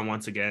 Eban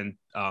once again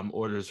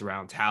orders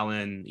around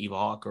Talon, Evil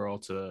Hawk Girl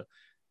to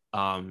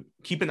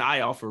keep an eye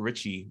out for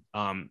Richie.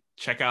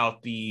 Check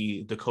out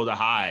the Dakota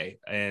High.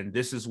 And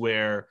this is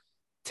where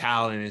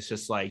Talon is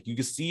just like, you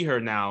can see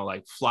her now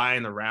like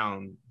flying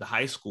around the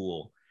high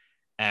school,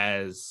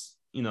 as,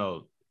 you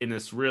know, in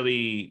this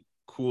really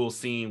cool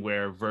scene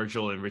where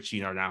Virgil and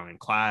Richie are now in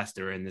class.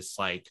 They're in this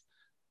like,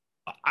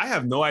 I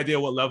have no idea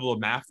what level of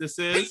math this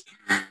is.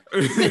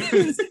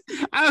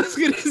 I was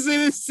gonna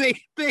say the same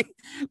thing.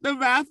 The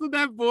math on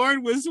that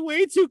board was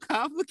way too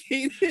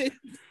complicated.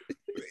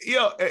 You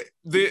know,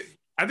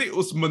 I think it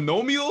was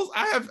monomials.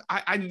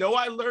 I know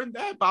I learned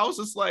that, but I was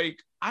just like,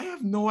 I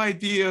have no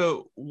idea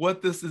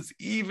what this is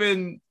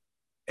even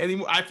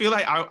anymore. I feel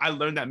like I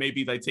learned that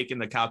maybe like taking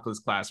the calculus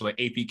class or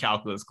like AP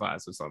calculus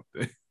class or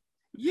something.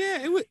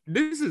 Yeah,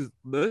 this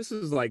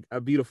is like a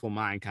beautiful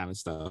mind kind of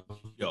stuff.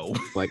 Yo,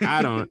 like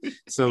I don't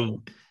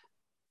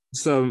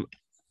some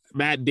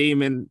Matt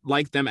Damon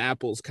like them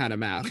apples kind of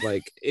math.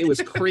 Like it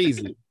was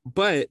crazy.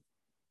 But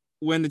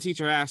when the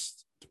teacher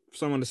asked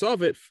someone to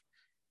solve it,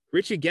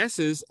 Richie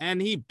guesses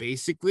and he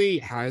basically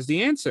has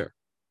the answer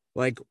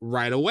like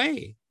right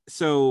away.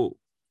 So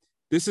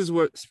this is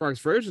what sparks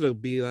Virgil to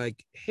be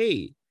like,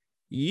 hey,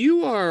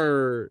 you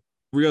are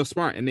real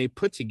smart. And they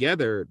put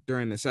together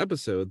during this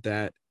episode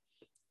that,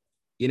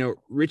 you know,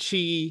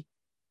 Richie,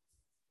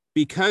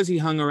 because he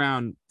hung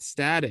around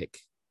Static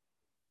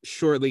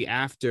shortly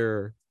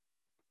after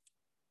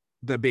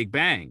the Big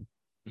Bang,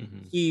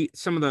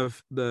 some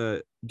of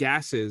the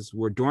gases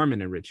were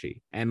dormant in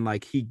Richie, and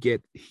like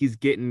he's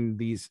getting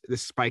this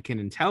spike in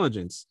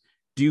intelligence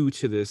due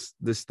to this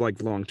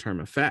like long-term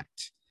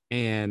effect,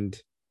 and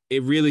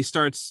it really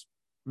starts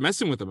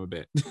messing with him a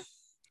bit.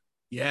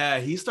 Yeah,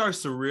 he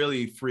starts to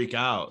really freak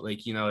out.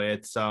 Like, you know,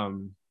 it's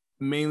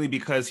mainly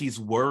because he's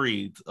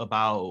worried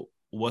about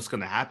what's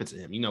going to happen to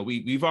him. You know,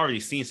 we've already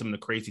seen some of the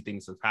crazy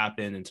things that have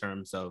happened in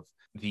terms of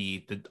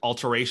the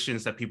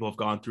alterations that people have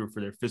gone through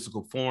for their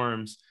physical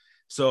forms.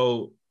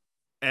 So,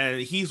 and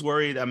he's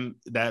worried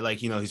that,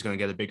 like, you know, he's going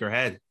to get a bigger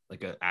head,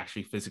 like a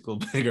actually physical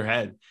bigger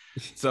head.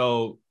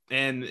 So,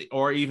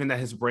 or even that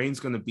his brain's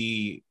going to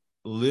be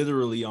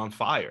literally on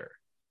fire.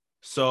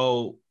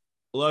 So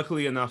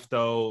luckily enough,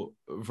 though,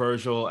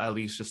 Virgil, at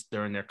least just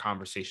during their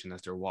conversation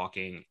as they're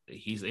walking,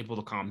 he's able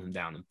to calm him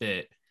down a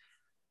bit.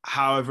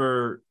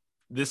 However,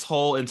 this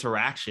whole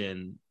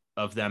interaction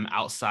of them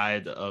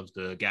outside of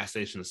the gas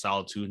station of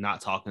Solitude,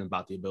 not talking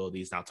about the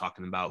abilities, not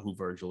talking about who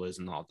Virgil is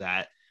and all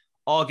that,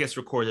 all gets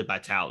recorded by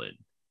Talon,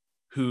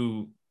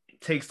 who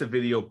takes the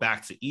video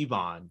back to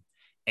Ebon.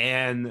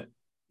 And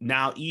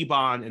now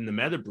Ebon and the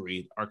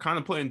Metabreed are kind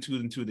of putting two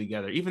and two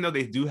together, even though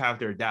they do have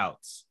their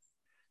doubts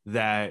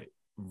that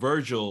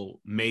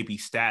Virgil may be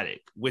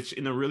Static, which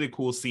in a really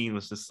cool scene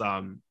was just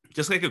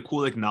like a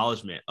cool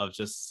acknowledgement of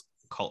just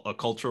a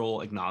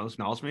cultural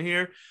acknowledgement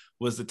here,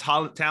 was the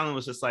Talon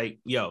was just like,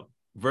 yo,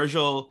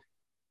 Virgil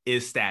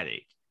is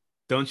Static.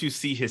 Don't you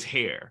see his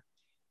hair?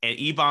 And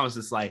Ebon was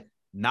just like,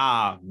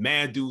 nah,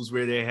 man, dudes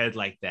wear their head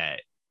like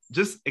that.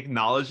 Just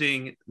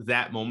acknowledging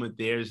that moment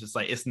there is just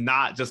like, it's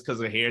not just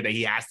because of hair that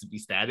he has to be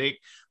Static,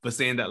 but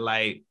saying that,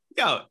 like,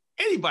 yo,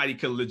 anybody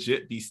could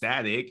legit be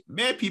Static.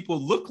 Man,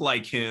 people look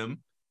like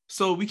him.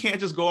 So we can't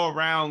just go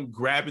around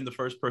grabbing the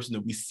first person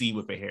that we see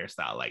with a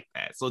hairstyle like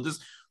that. So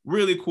just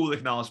really cool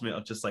acknowledgement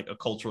of just like a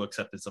cultural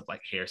acceptance of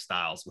like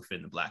hairstyles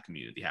within the Black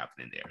community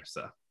happening there.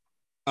 So,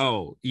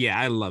 oh yeah,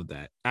 I love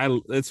that.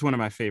 It's one of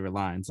my favorite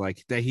lines,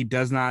 like that he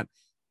does not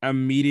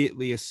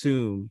immediately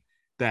assume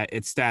that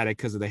it's Static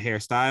because of the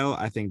hairstyle.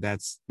 I think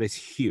that's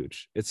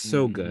huge. It's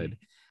so good.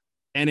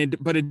 And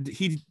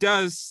he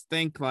does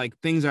think like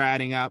things are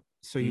adding up,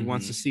 so he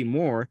wants to see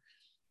more.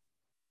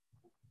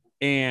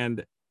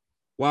 And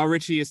while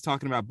Richie is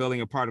talking about building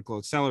a particle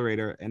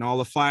accelerator, and all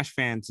the Flash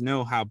fans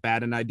know how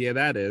bad an idea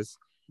that is,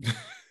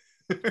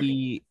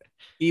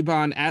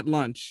 Ebon at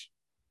lunch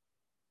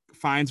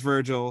finds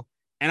Virgil.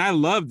 And I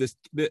love this.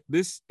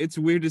 It's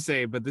weird to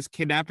say, but this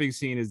kidnapping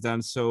scene is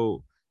done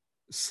so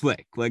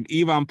slick. Like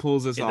Ebon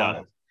pulls this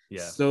off.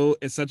 Yeah. So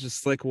it's such a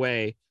slick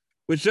way,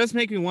 which does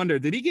make me wonder,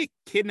 did he get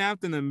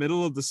kidnapped in the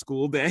middle of the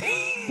school day?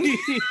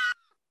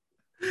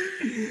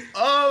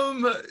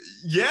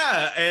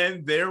 Yeah,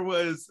 and there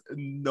was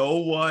no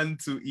one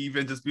to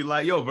even just be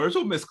like, yo,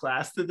 Virgil missed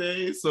class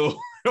today, so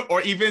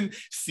or even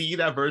see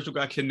that Virgil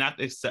got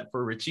kidnapped except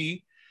for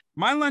Richie.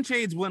 My lunch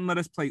aides wouldn't let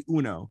us play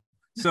Uno,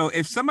 so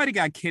if somebody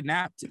got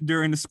kidnapped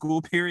during the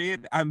school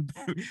period, I'm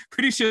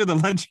pretty sure the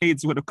lunch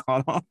aides would have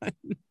caught on.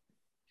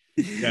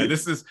 Yeah,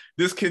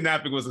 this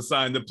kidnapping was a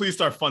sign that please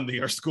start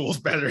funding our schools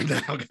better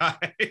now,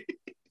 guy.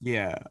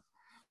 Yeah,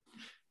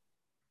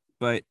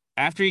 but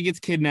after he gets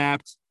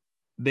kidnapped,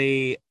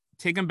 they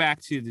take him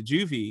back to the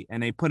juvie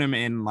and they put him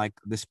in like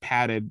this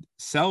padded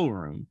cell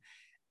room.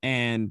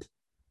 And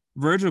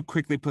Virgil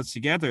quickly puts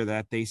together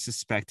that they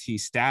suspect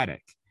he's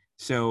Static.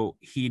 So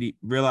he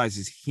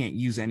realizes he can't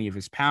use any of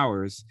his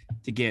powers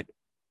to get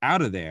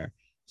out of there.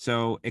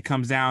 So it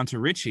comes down to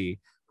Richie,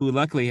 who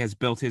luckily has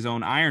built his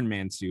own Iron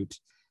Man suit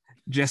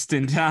just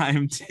in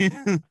time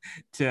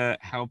to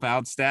help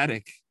out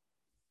Static.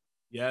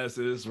 Yes,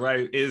 it is right.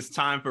 It is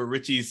time for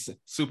Richie's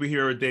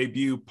superhero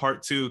debut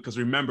part 2. Because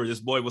remember, this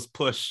boy was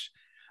Push.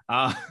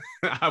 I'm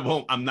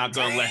not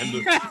gonna let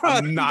him.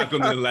 I'm not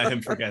gonna let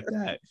him forget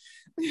that.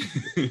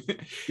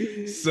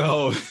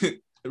 So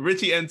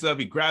Richie ends up.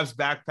 He grabs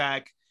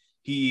backpack.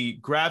 He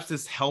grabs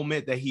this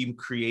helmet that he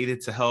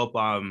created to help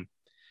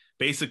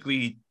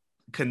basically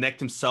connect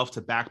himself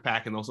to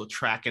backpack and also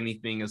track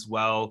anything as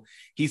well.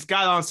 He's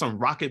got on some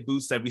rocket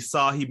boots that we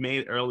saw he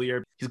made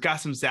earlier. He's got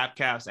some zap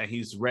caps and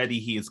he's ready.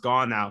 He is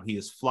gone now. He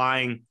is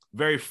flying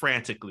very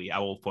frantically, I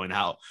will point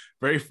out,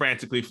 very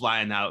frantically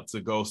flying out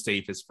to go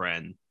save his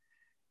friend.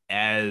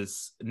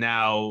 As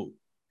now,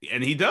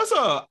 and he does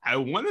I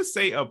want to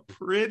say a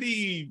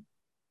pretty,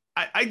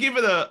 I give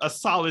it a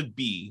solid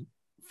B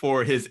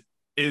for his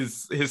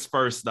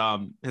first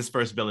villain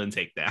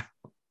takedown.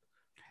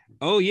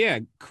 Oh yeah,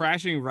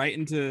 crashing right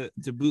into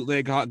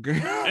bootleg hot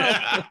girl.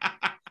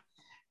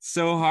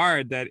 So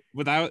hard that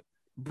without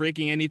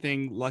breaking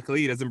anything,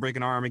 luckily he doesn't break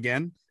an arm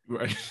again.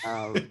 Right.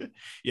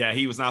 Yeah,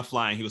 he was not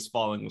flying, he was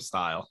falling with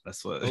style.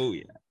 That's what. Oh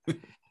yeah.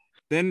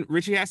 Then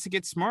Richie has to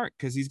get smart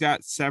because he's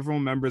got several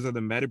members of the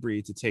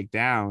Metabreed to take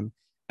down.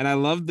 And I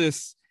love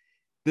this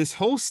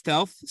whole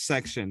stealth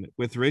section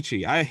with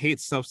Richie. I hate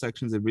stealth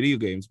sections in video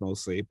games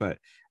mostly, but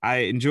I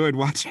enjoyed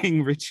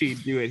watching Richie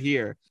do it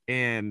here.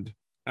 And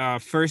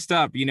first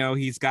up,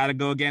 he's got to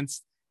go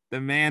against the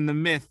man, the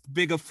myth,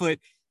 Bigfoot.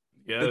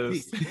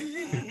 Yes.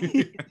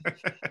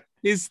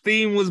 His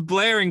theme was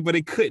blaring, but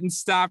it couldn't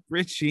stop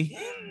Richie.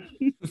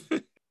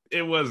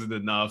 It wasn't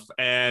enough.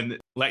 And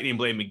Lightning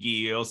Blade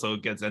McGee also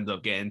ends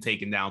up getting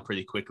taken down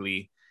pretty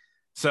quickly.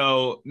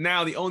 So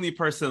now the only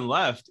person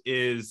left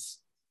is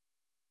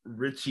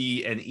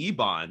Richie and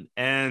Ebon.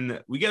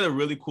 And we get a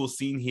really cool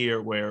scene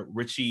here where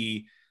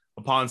Richie,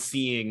 upon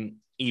seeing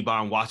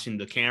Ebon watching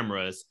the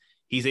cameras,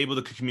 he's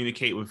able to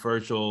communicate with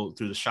Virgil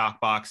through the shock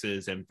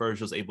boxes, and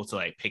Virgil's able to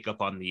like pick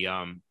up on the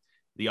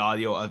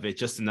audio of it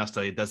just enough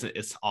so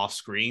it's off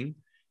screen.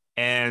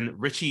 And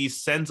Richie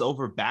sends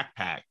over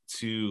Backpack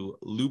to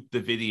loop the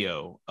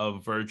video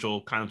of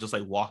Virgil kind of just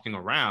like walking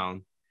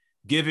around,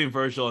 giving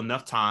Virgil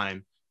enough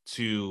time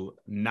to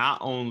not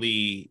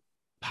only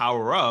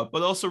power up,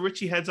 but also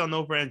Richie heads on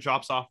over and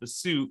drops off his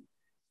suit,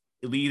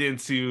 leading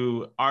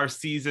to our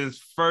season's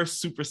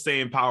first Super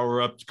Saiyan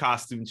power-up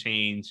costume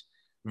change.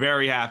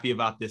 Very happy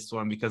about this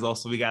one because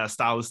also we got a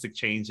stylistic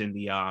change in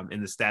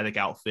the static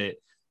outfit,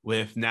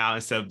 with now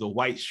instead of the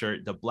white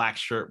shirt, the black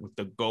shirt with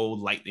the gold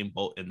lightning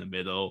bolt in the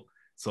middle.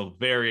 So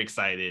very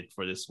excited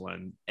for this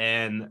one.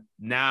 And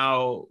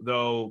now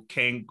though,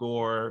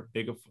 Kangor,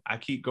 I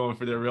keep going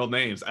for their real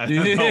names. I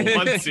don't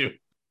want to.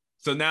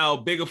 So now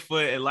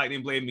Bigfoot and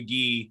Lightning Blade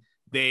McGee,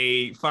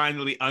 they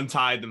finally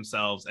untied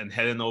themselves and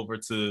heading over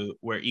to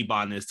where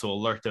Ebon is to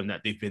alert them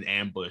that they've been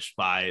ambushed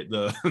by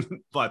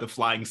the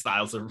flying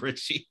styles of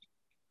Richie.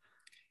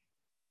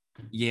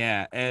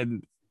 Yeah,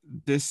 and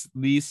this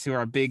leads to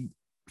our big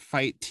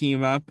fight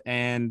team up,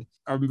 and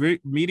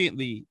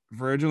immediately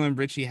Virgil and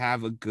Richie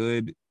have a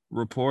good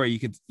rapport.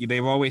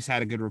 They've always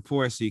had a good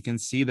rapport, so you can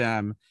see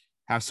them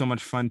have so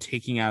much fun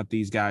taking out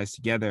these guys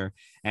together.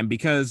 And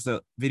because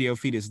the video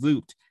feed is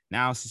looped,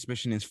 now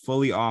suspicion is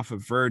fully off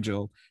of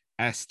Virgil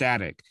as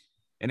Static.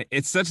 And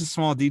it's such a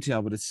small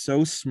detail, but it's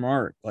so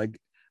smart. Like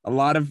a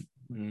lot of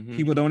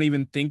people don't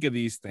even think of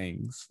these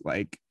things.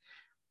 Like,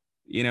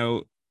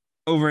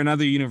 over in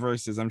other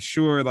universes, I'm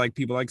sure like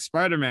people like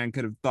Spider-Man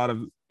could have thought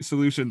of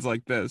solutions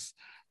like this,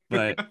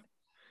 but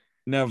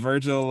no,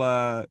 Virgil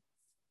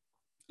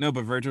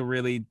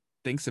really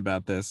thinks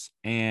about this,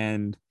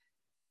 and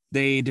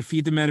they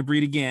defeat the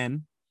Metabreed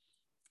again.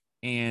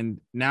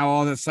 And now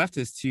all that's left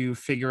is to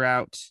figure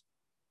out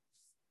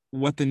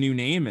what the new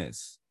name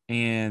is.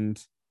 And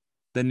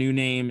the new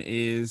name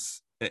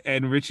is,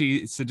 and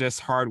Richie suggests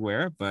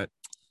Hardware, but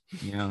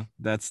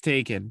that's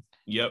taken.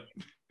 Yep.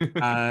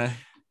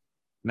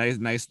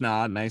 Nice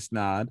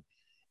nod.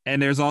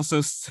 And there's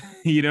also,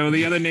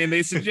 the other name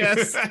they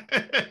suggest.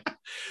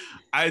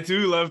 I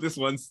do love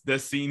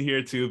this scene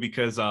here too,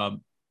 because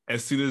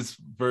as soon as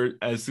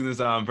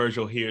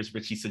Virgil hears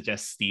Richie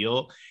suggest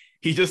Steel,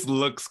 he just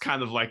looks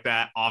kind of like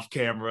that off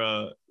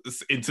camera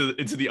into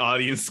the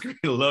audience screen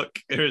look.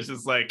 It's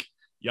just like,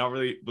 y'all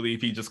really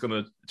believe he's just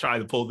gonna try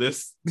to pull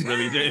this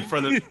really in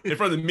front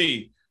of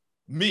me,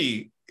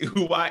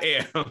 who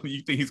I am?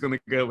 You think he's gonna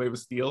get away with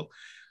Steel?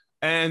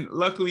 And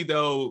luckily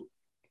though,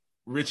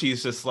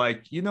 Richie's just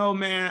like,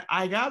 man,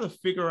 I gotta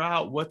figure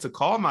out what to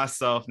call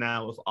myself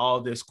now with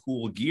all this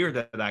cool gear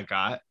that I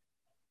got.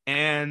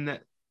 And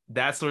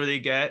that's where they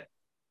get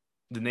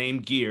the name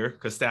Gear,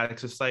 because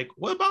Static's just like,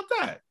 what about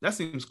that? That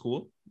seems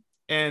cool.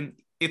 And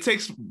it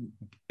takes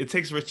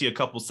Richie a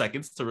couple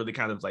seconds to really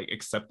kind of like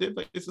accept it,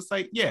 but it's just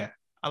like, yeah,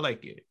 I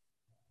like it.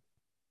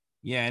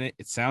 Yeah, and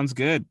it sounds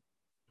good.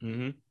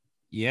 Mm-hmm.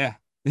 Yeah.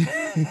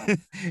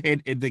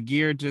 The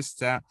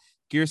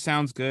gear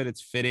sounds good.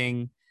 It's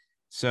fitting.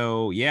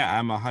 So yeah,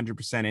 I'm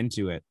 100%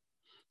 into it.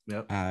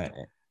 Yep.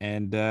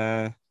 And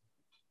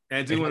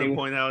I do want to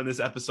point out in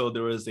this episode,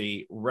 there was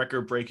a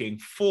record-breaking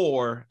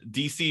 4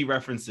 DC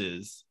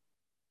references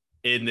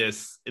in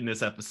this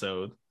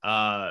episode.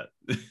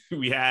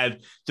 We had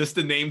just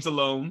the names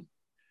alone.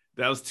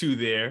 That was 2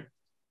 there.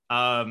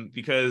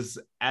 Because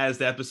as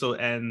the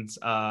episode ends,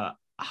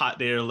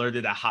 they're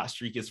alerted that Hot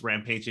Streak is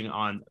rampaging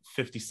on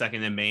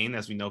 52nd and Main.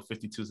 As we know,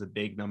 52 is a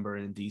big number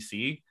in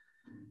DC.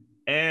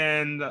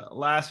 And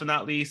last but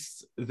not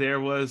least, there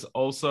was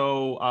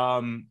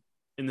also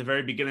in the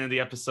very beginning of the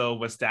episode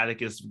when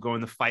Static is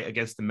going to fight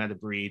against the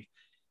Metabreed,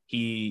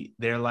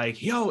 they're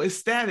like, yo, it's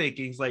Static.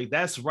 And he's like,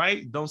 that's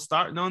right. Don't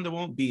start none. There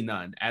won't be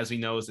none. As we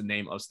know, is the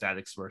name of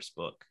Static's first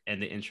book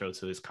and the intro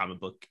to his comic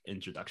book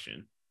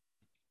introduction.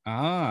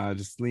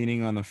 Just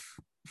leaning on the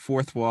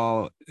fourth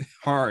wall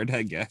hard,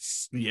 I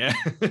guess. Yeah.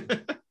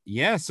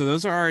 Yeah, so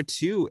those are our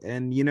two.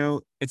 And, you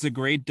know, it's a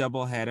great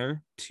double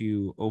header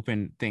to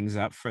open things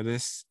up for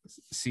this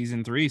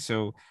season 3.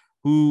 So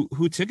who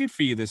took it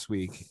for you this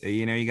week?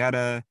 You know, you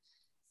gotta,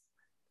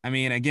 I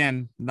mean,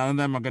 again, none of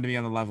them are going to be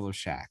on the level of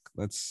Shaq.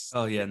 Let's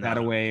get that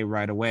away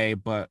right away.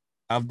 But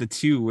of the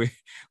two,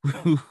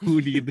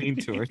 who do you lean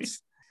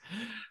towards?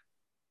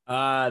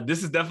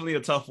 This is definitely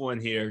a tough one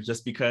here,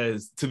 just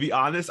because, to be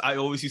honest, I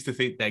always used to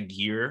think that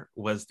Gear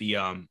was the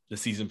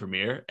season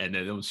premiere, and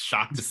then it was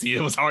shocked to see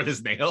it was Hard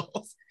as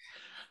Nails.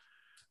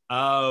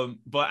 But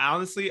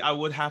honestly, I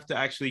would have to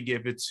actually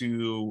give it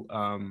to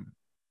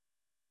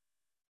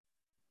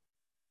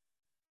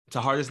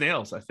Hard as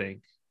Nails. I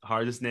think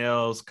Hard as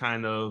Nails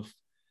kind of,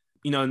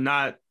 you know,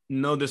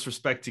 no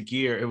disrespect to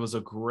Gear, it was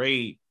a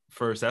great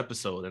first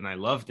episode and I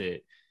loved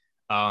it.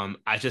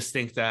 I just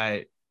think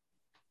that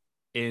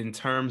in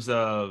terms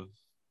of,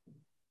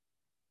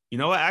 you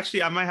know what,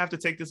 actually I might have to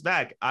take this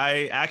back.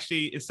 I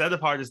actually, instead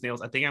of Hard as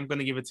Nails, I think I'm going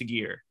to give it to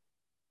Gear.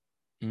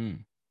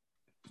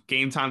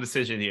 Game time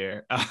decision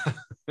here.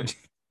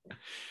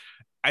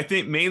 I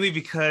think mainly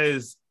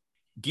because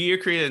Gear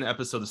created an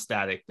episode of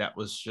Static that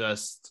was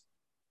just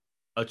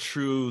a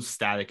true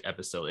Static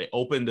episode. It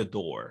opened the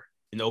door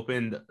and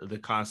opened the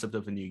concept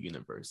of a new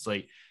universe.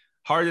 Like,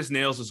 Hard as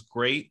Nails was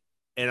great,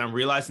 and I'm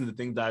realizing the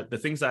things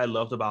that I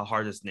loved about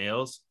Hard as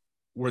Nails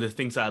were the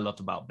things that I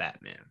loved about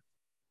Batman.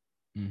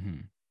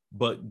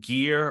 But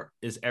Gear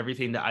is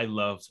everything that I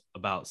loved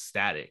about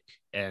Static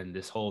and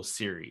this whole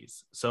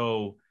series.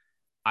 So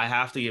I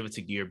have to give it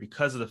to Gear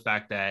because of the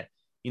fact that,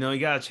 you know, you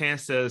got a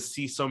chance to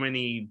see so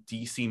many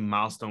DC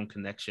milestone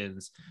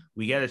connections.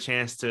 We get a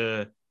chance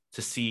to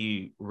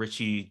see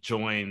Richie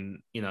join,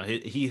 you know,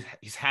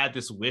 he's had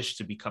this wish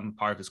to become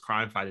part of his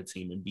crime fighter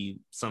team and be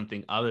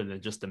something other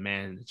than just a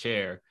man in the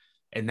chair.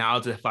 And now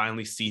to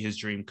finally see his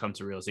dream come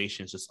to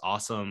realization is just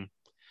awesome.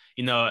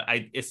 You know,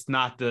 it's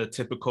not the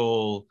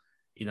typical,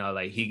 you know,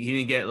 like he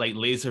didn't get like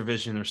laser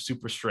vision or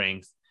super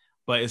strength,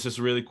 but it's just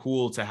really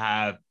cool to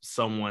have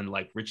someone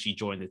like Richie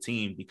join the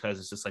team, because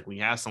it's just like when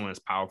you have someone as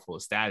powerful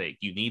as Static,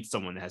 you need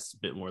someone that has a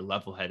bit more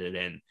level-headed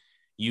and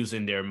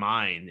using their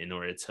mind in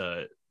order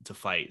to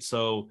fight.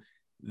 So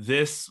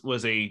this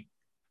was a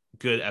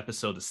good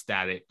episode of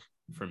Static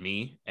for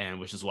me, and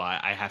which is why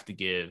I have to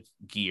give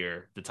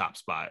Gear the top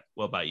spot.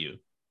 What about you?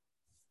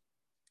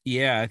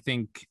 Yeah, I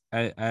think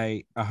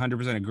I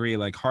 100% agree.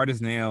 Like, Hard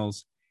as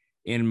Nails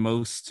in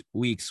most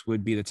weeks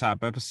would be the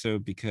top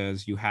episode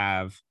because you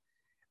have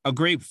a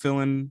great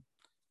villain.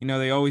 You know,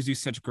 they always do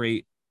such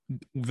great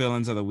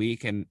villains of the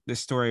week, and this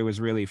story was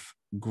really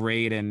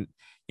great. And,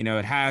 you know,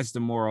 it has the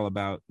moral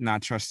about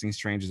not trusting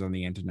strangers on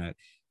the internet.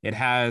 It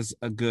has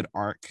a good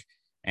arc,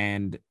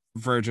 and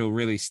Virgil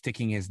really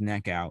sticking his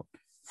neck out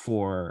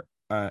for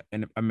a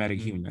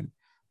metahuman.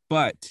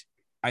 But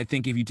I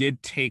think if you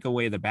did take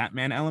away the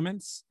Batman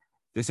elements,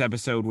 this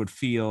episode would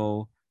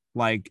feel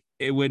like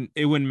it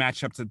wouldn't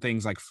match up to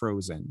things like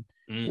Frozen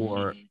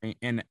or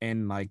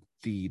in like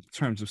the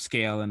terms of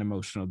scale and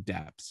emotional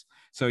depths.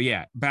 So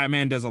yeah,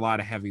 Batman does a lot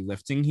of heavy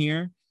lifting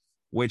here,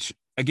 which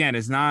again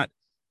is not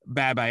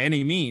bad by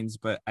any means.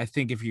 But I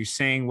think if you're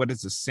saying what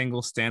is a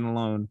single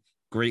standalone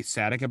great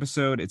Static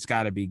episode, it's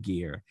got to be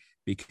Gear,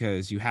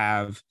 because you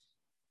have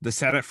the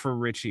setup for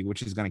Richie,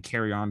 which is going to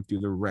carry on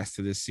through the rest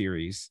of this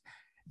series.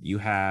 You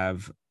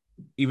have,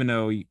 even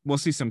though we'll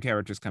see some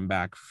characters come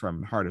back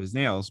from Hard as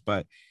Nails,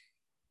 but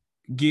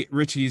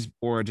Richie's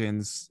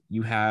origins,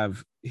 you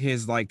have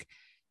his, like,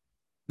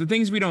 the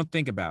things we don't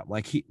think about.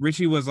 Like,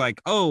 Richie was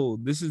like, oh,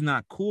 this is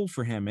not cool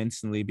for him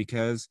instantly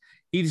because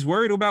he's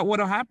worried about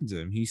what'll happen to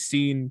him. He's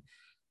seen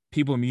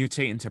people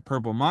mutate into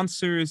purple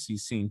monsters.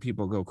 He's seen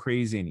people go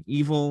crazy and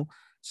evil.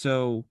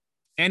 So,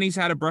 and he's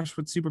had a brush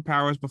with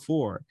superpowers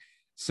before.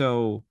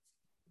 So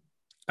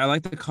I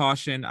like the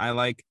caution. I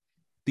like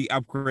the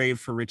upgrade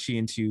for Richie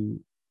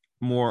into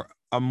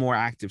a more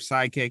active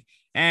sidekick.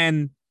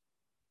 And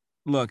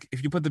look,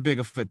 if you put the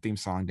Bigfoot theme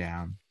song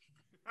down,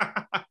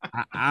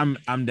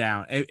 I'm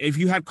down. If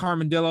you had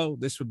Carmandillo,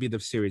 this would be the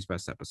series'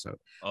 best episode.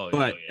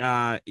 But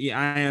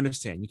yeah, I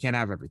understand. You can't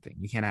have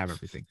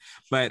everything.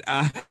 But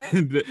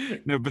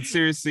no, but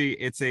seriously,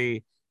 it's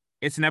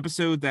an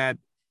episode that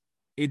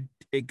it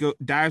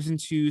dives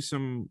into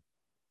some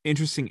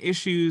interesting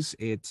issues.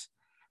 It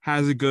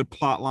has a good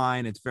plot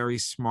line. It's very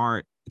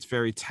smart. It's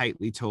very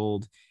tightly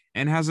told,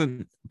 and has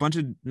a bunch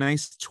of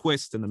nice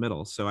twists in the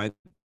middle. So I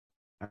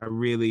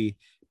really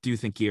do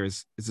think Gear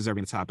is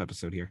deserving the top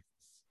episode here.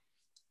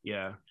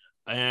 Yeah.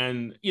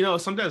 And, you know,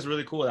 something that's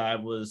really cool that I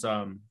was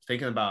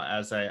thinking about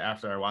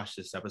after I watched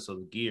this episode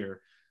of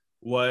Gear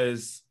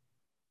was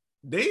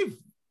they've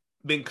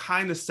been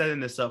kind of setting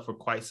this up for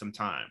quite some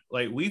time.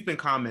 Like, we've been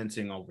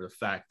commenting over the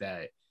fact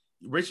that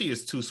Richie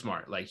is too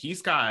smart. Like, he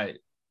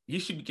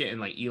should be getting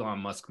like Elon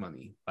Musk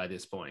money by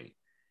this point.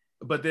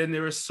 But then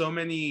there were so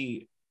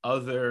many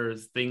other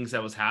things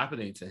that was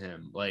happening to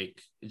him,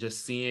 like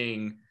just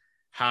seeing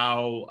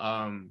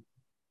how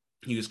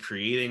he was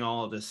creating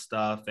all of this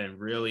stuff, and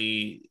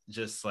really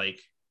just like,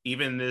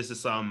 even this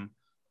is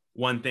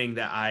one thing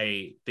that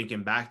I,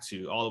 thinking back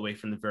to all the way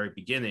from the very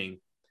beginning,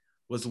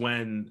 was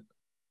when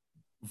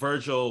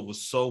Virgil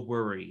was so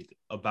worried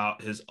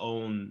about his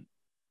own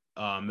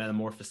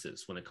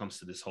metamorphosis when it comes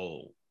to this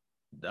whole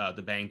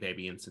the Bang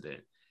Baby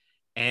incident,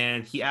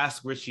 and he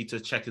asked Richie to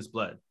check his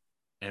blood,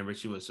 and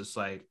Richie was just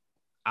like,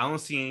 I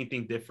don't see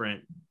anything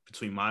different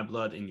between my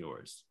blood and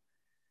yours.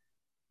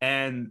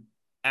 And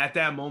at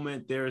that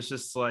moment, there's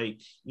just like,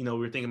 we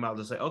were thinking about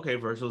this, like, okay,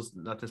 Virgil's,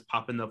 nothing's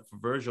popping up for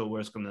Virgil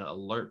where it's going to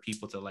alert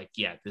people to like,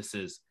 yeah,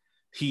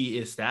 he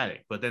is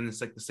Static. But then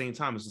it's like, the same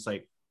time, it's just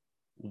like,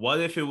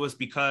 what if it was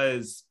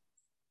because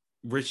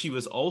Richie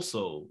was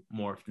also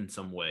morphed in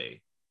some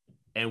way,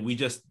 and we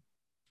just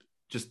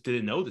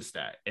didn't notice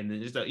that? And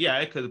then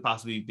it could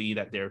possibly be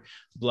that their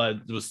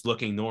blood was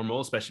looking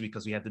normal, especially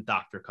because we had the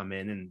doctor come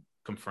in and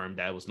confirm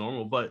that it was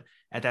normal. But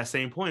at that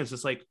same point, it's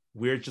just like,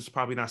 we're just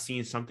probably not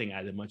seeing something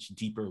at a much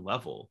deeper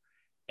level.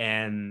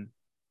 And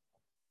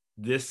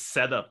this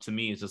setup to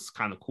me is just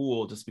kind of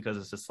cool, just because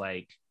it's just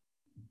like,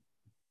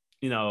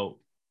 there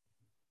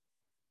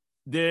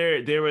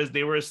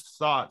was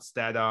thoughts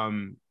that I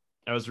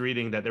was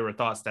reading that there were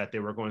thoughts that they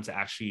were going to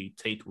actually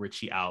take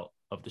Richie out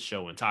of the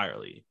show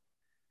entirely.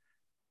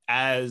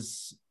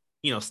 As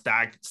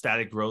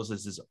Static grows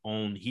as his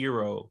own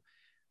hero,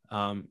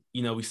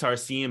 we started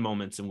seeing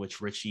moments in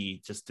which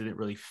Richie just didn't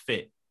really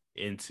fit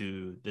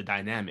into the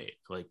dynamic.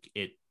 Like,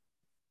 it,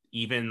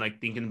 even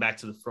like thinking back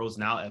to the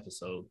Frozen Out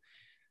episode,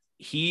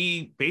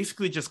 he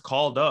basically just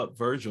called up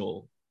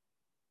Virgil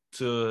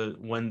to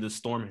when the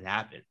storm had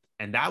happened.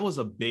 And that was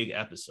a big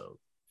episode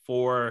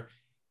for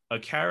a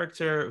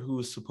character who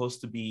was supposed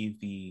to be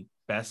the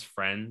best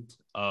friend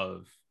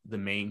of the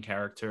main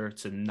character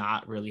to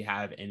not really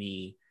have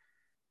any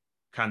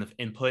kind of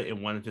input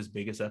in one of his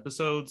biggest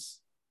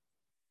episodes.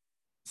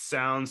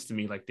 Sounds to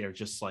me like they're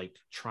just like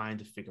trying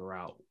to figure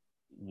out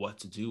what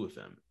to do with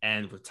him.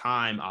 And with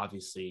time,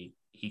 obviously,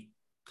 he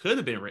could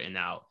have been written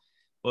out.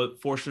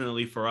 But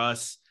fortunately for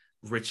us,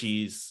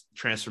 Richie's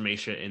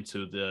transformation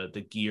into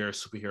the gear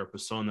superhero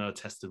persona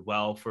tested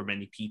well for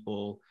many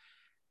people.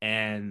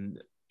 And,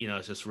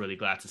 it's just really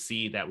glad to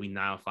see that we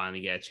now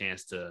finally get a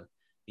chance to,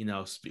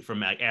 from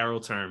like Arrow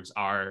terms,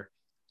 our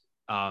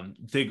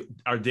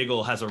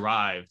Diggle has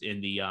arrived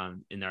in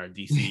our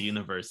DC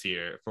universe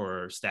here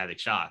for Static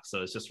Shock.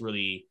 So it's just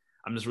really,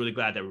 I'm just really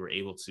glad that we were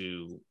able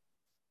to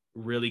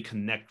really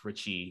connect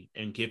Richie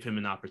and give him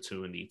an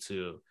opportunity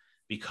to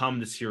become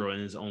this hero in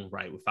his own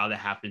right without it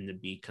having to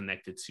be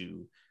connected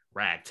to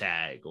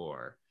Ragtag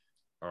or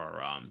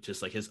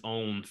just like his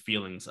own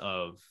feelings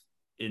of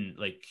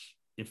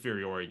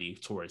inferiority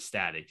towards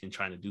Static and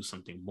trying to do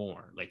something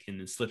more, like in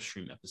the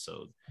Slipstream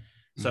episode.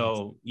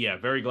 So yeah,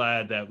 very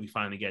glad that we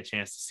finally get a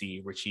chance to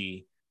see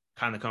Richie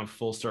kind of come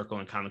full circle,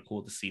 and kind of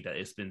cool to see that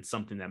it's been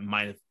something that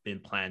might have been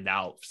planned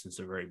out since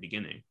the very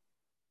beginning.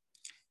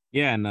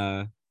 Yeah,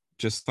 and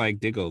just like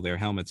Diggle, their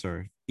helmets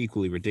are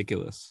equally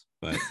ridiculous.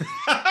 But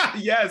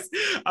yes,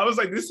 I was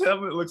like, this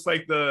helmet looks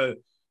like the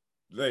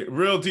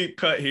real deep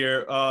cut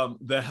here.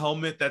 The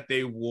helmet that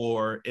they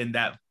wore in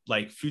that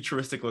like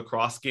futuristic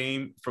lacrosse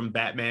game from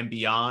Batman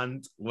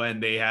Beyond when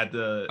they had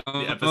the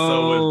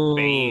episode with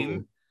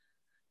Bane.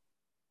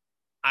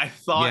 I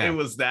thought it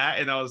was that,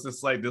 and I was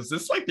just like, is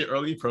this like the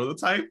early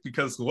prototype?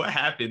 Because what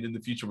happened in the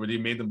future where they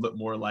made them look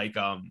more like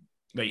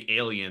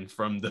Alien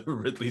from the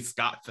Ridley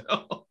Scott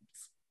film?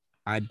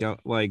 I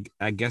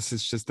guess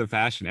it's just the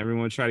fashion.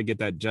 Everyone try to get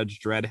that Judge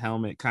Dredd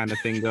helmet kind of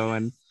thing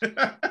going.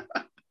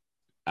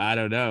 I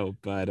don't know,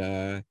 but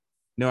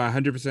no, I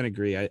 100%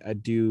 agree. I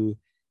do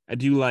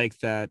like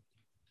that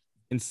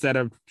instead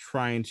of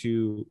trying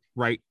to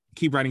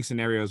keep writing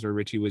scenarios where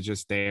Richie was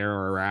just there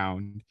or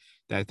around,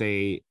 that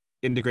they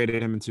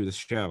integrated him into the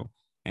show,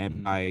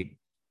 and by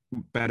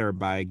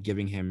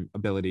giving him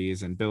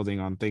abilities and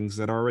building on things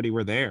that already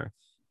were there.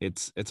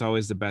 It's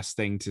always the best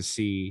thing to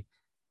see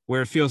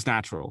where it feels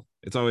natural.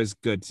 It's always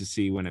good to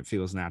see when it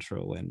feels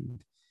natural,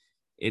 and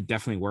it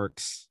definitely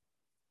works.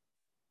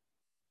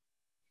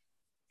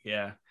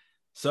 Yeah.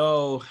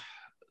 So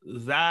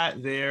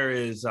that there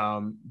is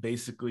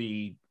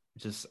basically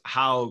just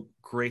how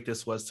great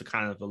this was to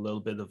kind of a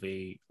little bit of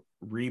a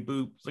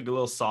reboot, like a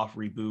little soft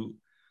reboot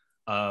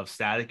of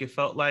Static. It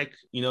felt like,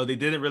 they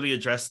didn't really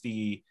address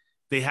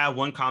they had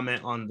one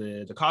comment on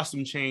the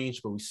costume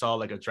change, but we saw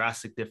like a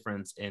drastic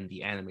difference in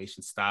the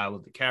animation style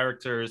of the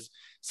characters,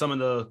 some of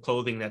the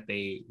clothing that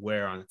they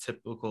wear on a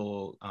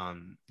typical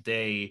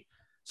day.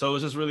 So it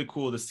was just really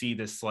cool to see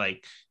this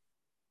like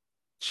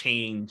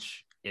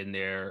change in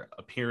their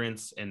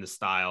appearance and the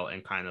style,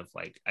 and kind of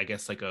like, I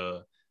guess like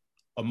a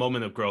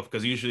moment of growth,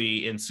 because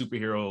usually in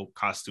superhero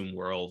costume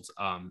worlds,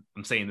 I'm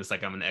saying this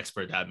like I'm an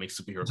expert that makes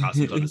superhero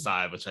costumes on the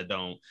side, which I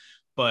don't,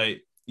 but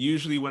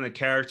usually when a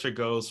character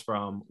goes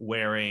from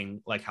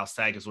wearing, like how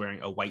Stag is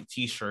wearing a white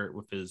t-shirt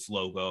with his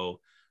logo,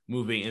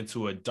 moving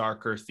into a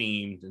darker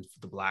theme than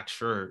the black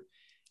shirt,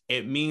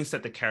 it means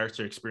that the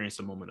character experienced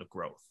a moment of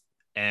growth.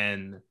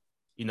 And,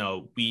 you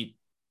know, it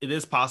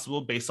is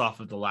possible based off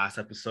of the last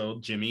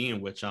episode, Jimmy,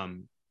 in which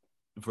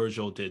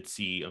Virgil did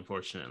see,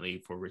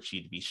 unfortunately, for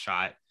Richie to be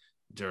shot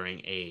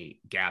during a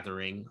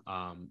gathering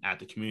at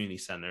the community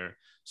center.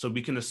 So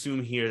we can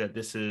assume here that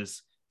this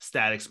is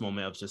Static's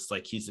moment of just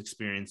like he's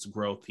experienced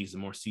growth. He's a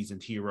more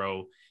seasoned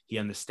hero. He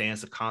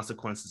understands the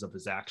consequences of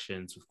his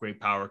actions. With great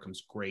power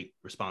comes great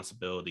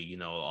responsibility, you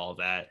know, all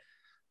that.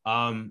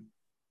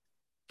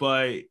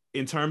 But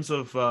in terms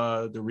of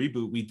the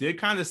reboot, we did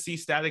kind of see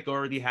Static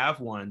already have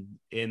one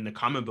in the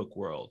comic book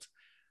world.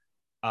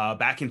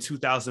 Back in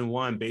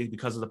 2001,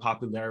 because of the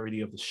popularity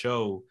of the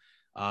show,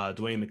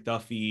 Dwayne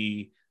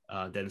McDuffie,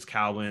 Dennis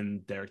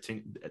Cowan, Derek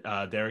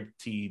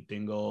T.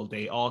 Dingle,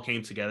 they all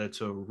came together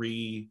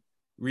to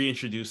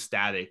reintroduce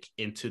Static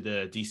into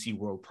the DC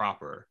world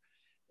proper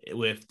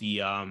with the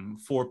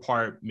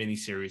 4-part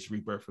miniseries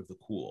Rebirth of the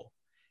Cool.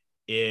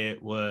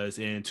 It was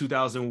in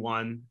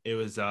 2001. It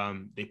was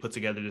they put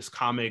together this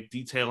comic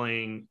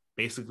detailing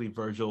basically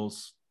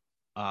Virgil's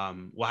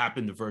what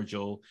happened to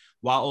Virgil,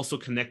 while also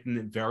connecting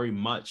it very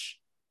much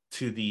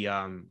to the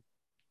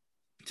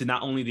to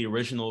not only the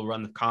original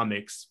run of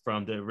comics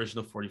from the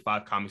original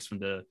 45 comics from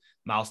the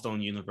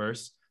Milestone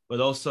universe, but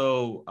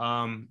also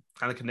kind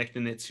of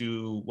connecting it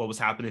to what was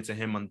happening to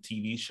him on the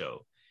TV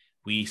show.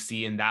 We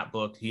see in that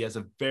book, he has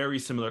a very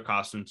similar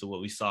costume to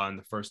what we saw in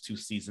the first 2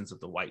 seasons of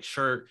the white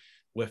shirt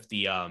with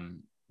the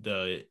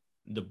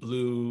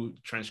blue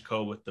trench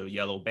coat with the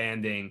yellow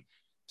banding.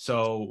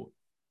 So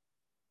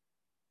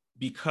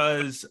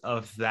because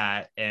of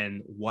that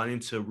and wanting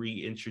to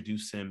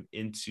reintroduce him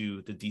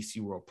into the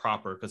DC world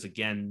proper, because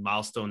again,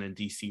 Milestone and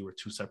DC were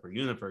 2 separate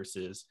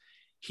universes.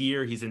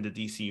 Here he's in the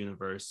DC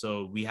universe.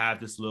 So we have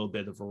this little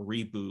bit of a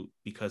reboot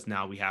because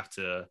now we have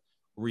to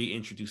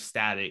reintroduce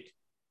Static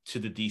to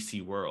the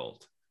DC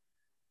world.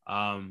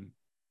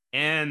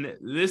 And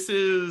this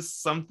is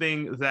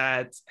something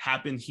that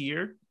happened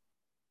here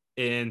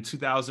in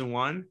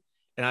 2001.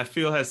 And I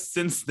feel has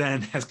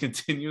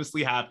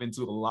continuously happened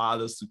to a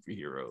lot of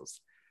superheroes.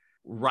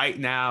 Right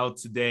now,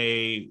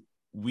 today,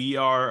 we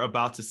are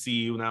about to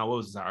see now, what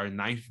was our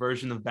 9th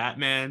version of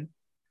Batman?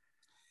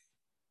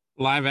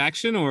 Live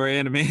action or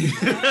animated?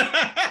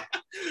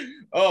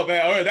 Oh,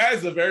 man. All right, that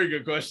is a very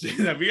good question.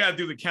 We got to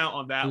do the count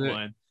on that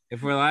one.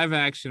 If we're live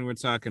action, we're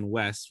talking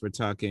West. We're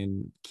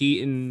talking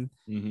Keaton,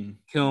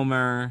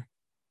 Kilmer,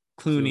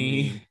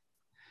 Clooney.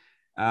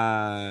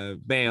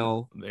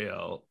 Bale,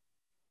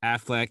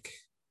 Affleck.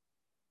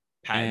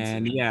 Pattinson.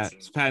 And yeah,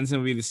 Pattinson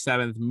will be the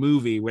 7th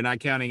movie. We're not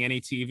counting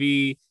any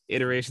TV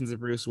iterations of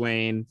Bruce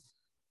Wayne.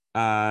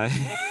 Because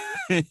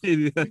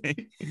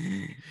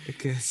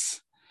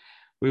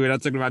we were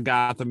not talking about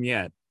Gotham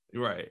yet.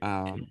 Right.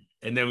 And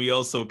then we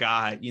also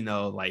got, you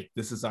know, like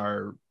this is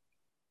our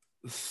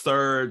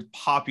 3rd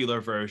popular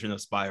version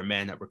of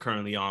Spider-Man that we're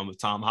currently on with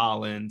Tom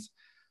Holland.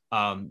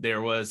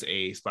 There was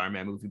a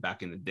Spider-Man movie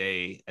back in the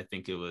day. I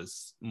think it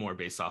was more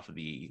based off of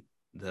the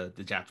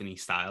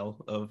Japanese style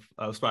of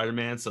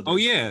Spider-Man. So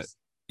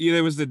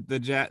there was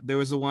there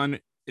was the one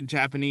in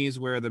Japanese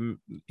where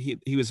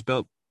he was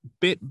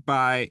bit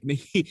by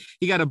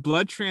he got a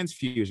blood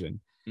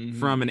transfusion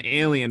from an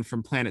alien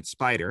from Planet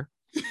Spider.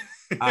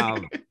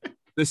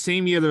 The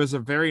same year there was a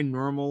very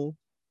normal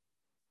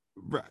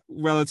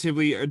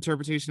relatively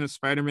interpretation of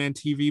Spider-Man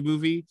TV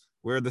movie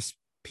where this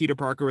Peter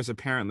Parker was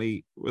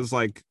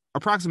like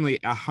approximately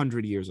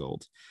 100 years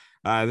old.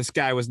 This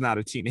guy was not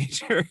a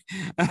teenager.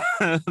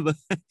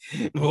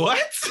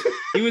 What?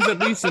 He was at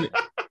least in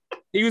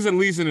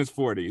his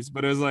 40s,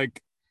 but it was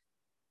like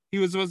he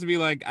was supposed to be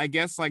like, I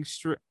guess, like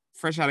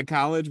fresh out of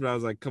college. But I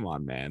was like, come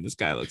on, man, this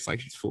guy looks like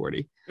he's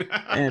 40.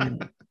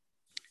 And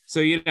so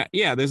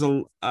there's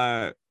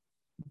a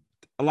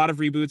lot of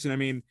reboots, and I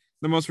mean,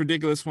 the most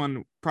ridiculous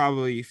one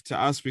probably to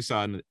us we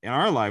saw in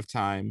our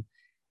lifetime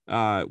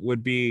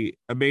would be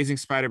Amazing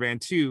Spider-Man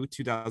 2,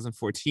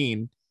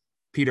 2014,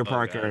 Peter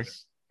Parker.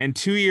 Gosh. And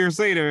 2 years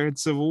later, in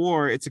Civil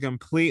War, it's a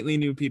completely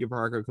new Peter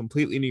Parker,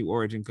 completely new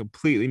origin,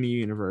 completely new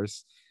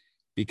universe.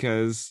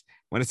 Because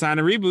when it's time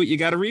to reboot, you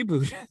got to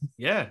reboot.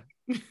 Yeah.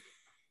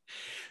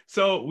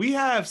 So we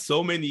have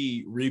so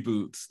many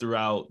reboots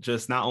throughout,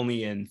 just not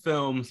only in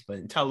films, but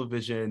in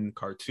television,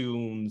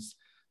 cartoons.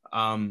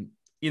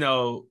 You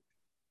know,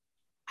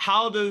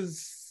 do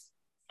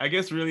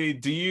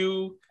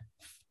you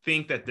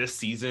think that this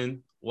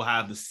season will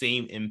have the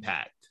same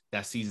impact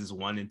that seasons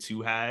 1 and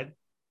 2 had?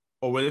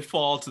 Or will it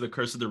fall to the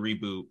curse of the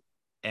reboot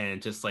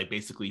and just like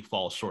basically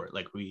fall short?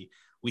 Like we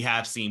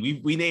have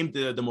seen, we named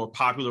the more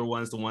popular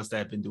ones, the ones that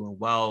have been doing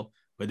well,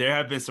 but there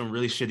have been some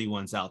really shitty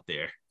ones out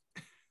there.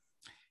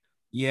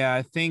 Yeah,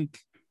 I think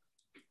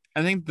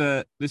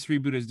this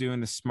reboot is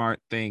doing the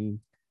smart thing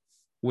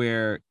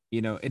where,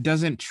 you know, it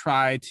doesn't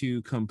try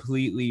to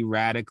completely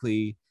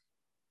radically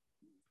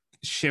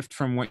shift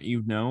from what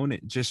you've known.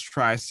 It just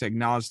tries to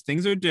acknowledge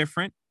things are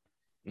different.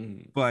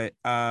 But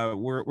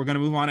we're going to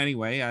move on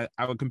anyway.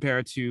 I would compare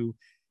it to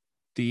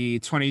the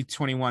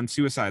 2021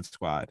 Suicide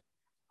Squad,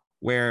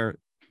 where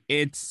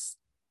it's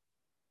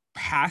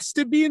has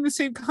to be in the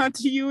same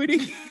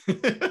continuity.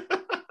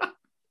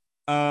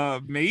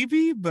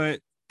 Maybe, but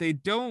they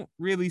don't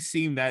really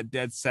seem that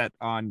dead set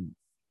on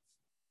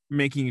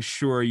making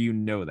sure you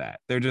know that.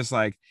 They're just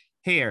like,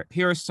 here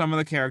are some of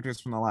the characters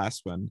from the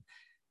last one.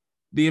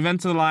 The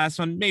events of the last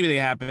one, maybe they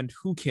happened.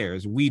 Who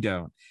cares? We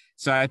don't.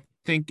 So I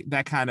think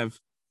that kind of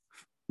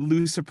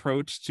loose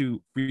approach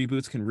to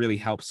reboots can really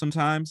help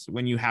sometimes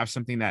when you have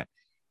something that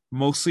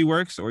mostly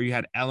works, or you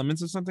had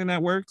elements of something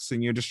that works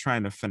and you're just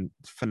trying to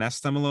finesse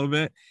them a little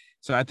bit.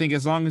 So I think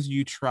as long as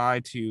you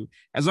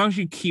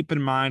keep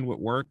in mind what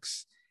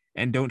works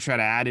and don't try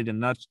to add it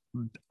in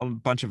a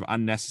bunch of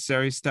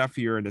unnecessary stuff,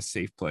 you're in a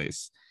safe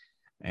place.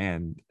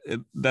 And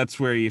that's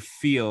where it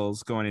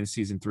feels going into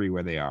season 3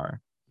 where they are.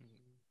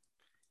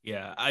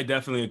 Yeah, I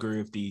definitely agree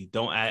with the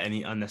don't add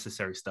any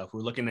unnecessary stuff.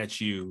 We're looking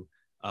at you,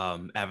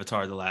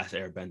 Avatar: The Last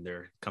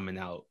Airbender coming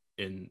out.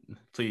 And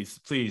please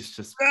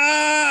just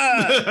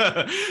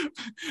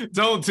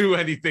don't do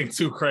anything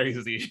too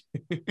crazy.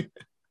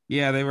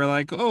 Yeah, they were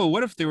like, oh,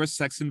 what if there was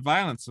sex and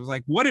violence? I was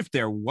like, what if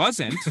there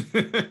wasn't?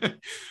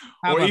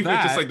 Or even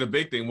that? Just like the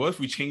big thing, what if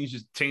we change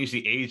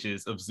the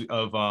ages of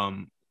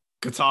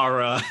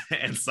Katara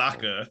and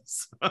Sokka?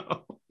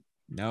 So.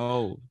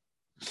 No.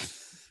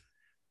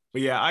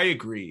 But yeah, I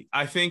agree.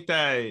 I think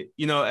that,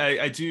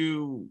 I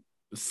do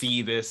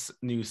see this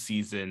new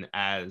season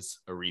as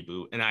a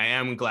reboot, and I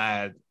am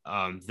glad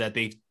that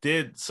they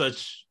did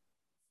such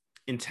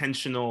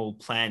intentional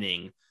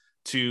planning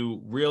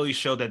to really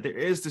show that there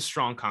is this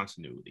strong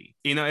continuity,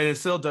 and it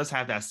still does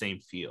have that same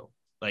feel.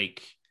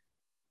 Like,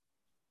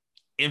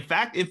 in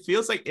fact, it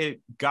feels like it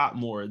got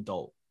more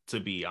adult, to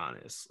be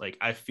honest. Like,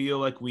 I feel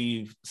like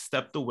we've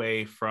stepped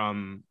away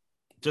from,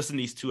 just in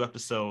these 2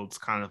 episodes,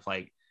 kind of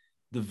like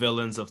the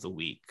villains of the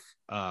week.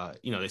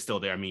 They're still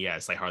there. I mean, yeah,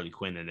 it's like Harley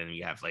Quinn, and then we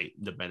have like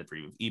the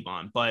Benefree with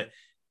Ebon. But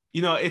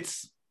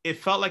it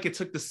felt like it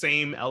took the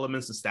same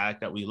elements of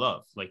Static that we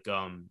love. Like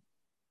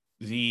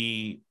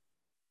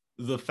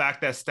the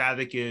fact that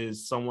Static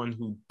is someone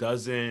who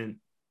doesn't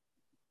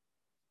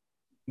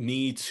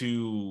need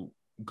to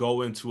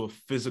go into a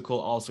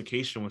physical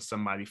altercation with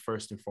somebody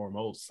first and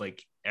foremost.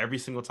 Like, every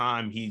single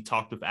time he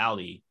talked with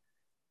Allie,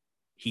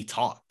 he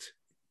talked.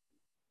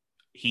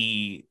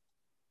 They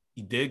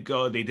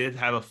did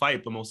have a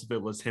fight, but most of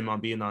it was him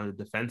being on the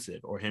defensive,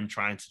 or him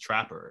trying to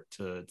trap her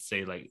to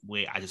say like,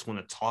 wait, I just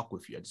want to talk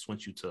with you. I just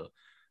want you to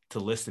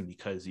listen,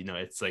 because,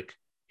 it's like,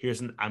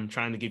 I'm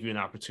trying to give you an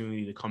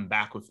opportunity to come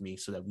back with me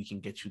so that we can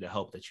get you the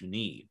help that you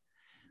need.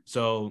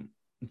 So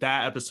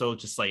that episode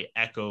just like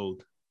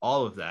echoed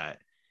all of that.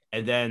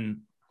 And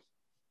then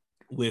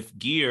with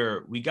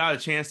Gear, we got a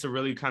chance to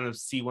really kind of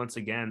see once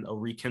again a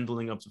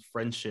rekindling of the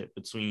friendship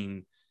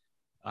between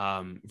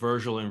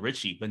Virgil and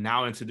Richie, but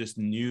now into this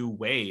new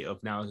way of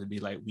now to be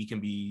like, we can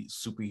be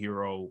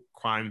superhero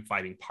crime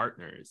fighting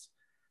partners.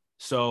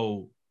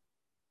 So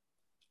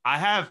I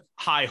have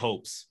high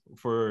hopes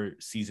for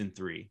season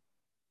 3.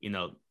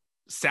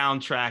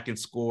 Soundtrack and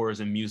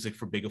scores and music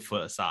for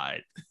Bigfoot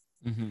aside.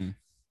 Mm-hmm.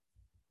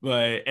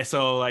 But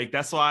so like,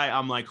 that's why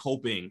I'm like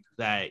hoping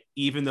that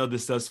even though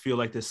this does feel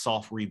like this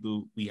soft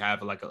reboot, we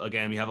have like,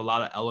 again, we have a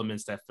lot of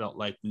elements that felt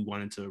like we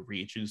wanted to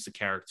reintroduce the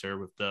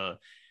character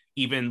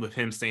even with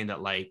him saying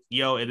that like,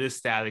 yo, it is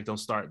Static, don't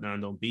start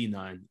none, don't be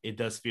none. It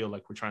does feel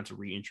like we're trying to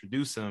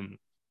reintroduce him.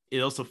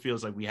 It also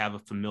feels like we have a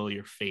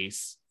familiar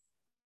face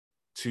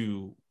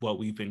to what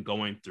we've been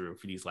going through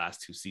for these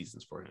last 2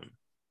 seasons for him.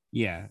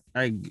 Yeah,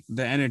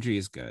 the energy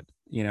is good.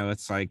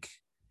 It's like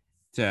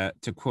to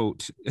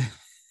quote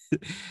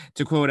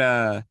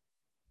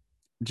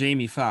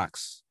Jamie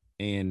Foxx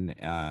in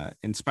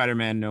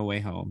Spider-Man No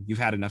Way Home. You've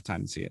had enough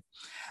time to see it.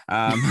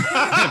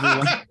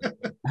 I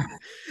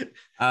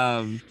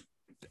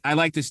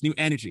like this new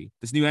energy.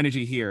 This new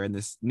energy here, and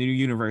this new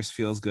universe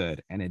feels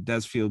good, and it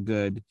does feel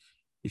good.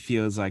 It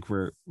feels like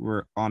we're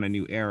on a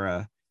new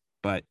era,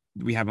 but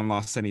we haven't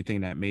lost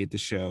anything that made the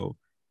show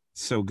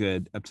so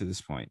good up to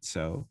this point.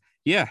 So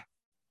yeah,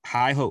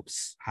 high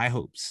hopes.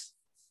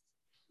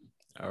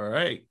 All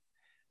right.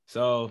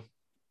 So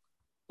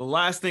the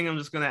last thing I'm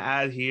just going to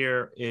add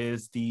here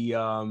is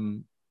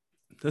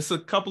there's a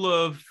couple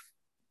of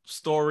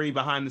story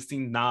behind the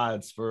scene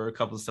nods for a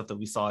couple of stuff that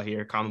we saw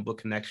here, comic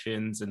book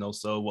connections, and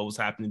also what was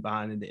happening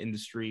behind in the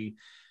industry.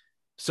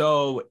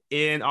 So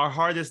in our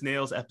Hard as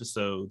Nails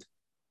episode,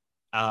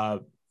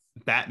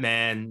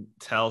 Batman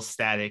tells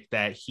Static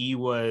that he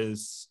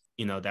was,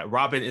 that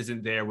Robin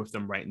isn't there with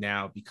them right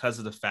now because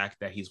of the fact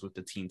that he's with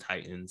the Teen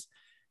Titans.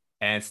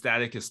 And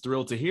Static is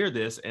thrilled to hear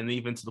this, and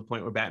even to the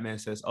point where Batman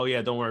says, oh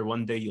yeah, don't worry,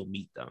 one day you'll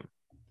meet them.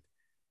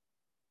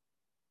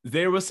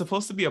 There was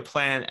supposed to be a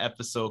planned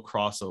episode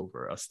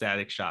crossover of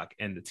Static Shock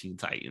and the Teen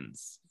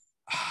Titans.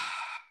 Damn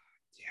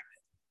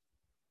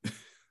it.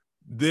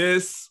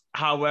 This,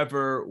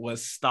 however,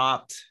 was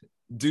stopped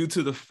due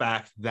to the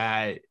fact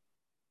that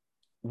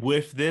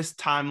with this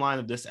timeline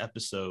of this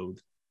episode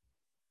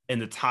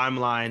and the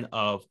timeline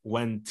of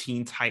when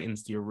Teen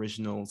Titans, the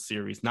original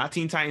series, not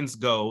Teen Titans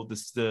Go,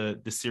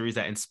 the series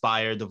that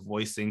inspired the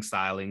voicing,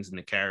 stylings, and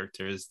the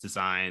characters'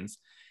 designs,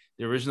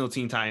 the original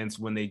Teen Titans,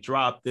 when they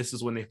dropped, this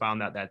is when they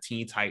found out that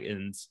Teen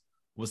Titans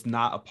was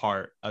not a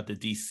part of the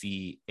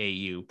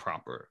DCAU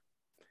proper.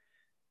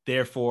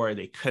 Therefore,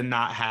 they could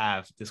not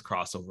have this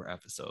crossover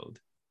episode.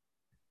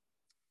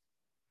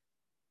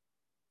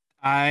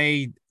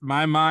 My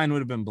mind would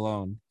have been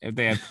blown if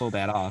they had pulled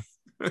that off.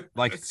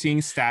 Like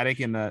seeing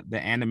Static in the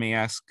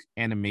anime-esque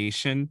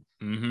animation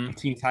of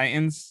Teen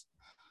Titans.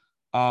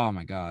 Oh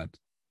my God.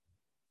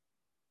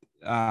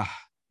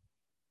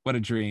 What a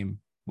dream.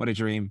 What a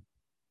dream.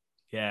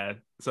 Yeah.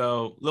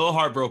 So a little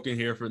heartbroken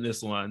here for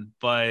this one,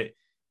 but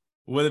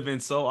would have been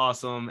so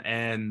awesome.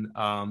 And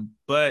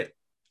but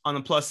on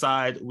the plus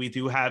side, we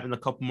do have in a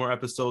couple more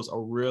episodes a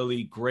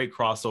really great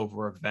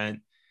crossover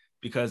event,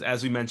 because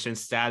as we mentioned,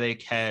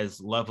 Static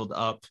has leveled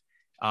up.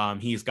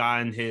 He's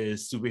gotten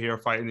his superhero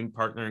fighting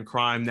partner in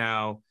crime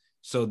now.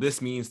 So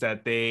this means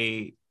that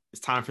it's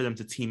time for them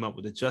to team up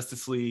with the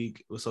Justice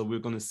League. So we're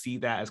going to see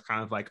that as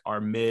kind of like our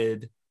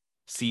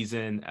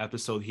mid-season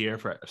episode here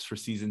for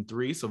season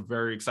 3. So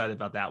very excited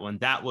about that one.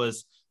 That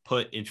was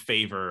put in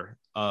favor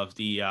of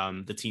the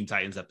Teen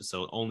Titans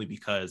episode, only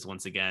because,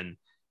 once again,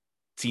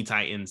 Teen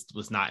Titans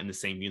was not in the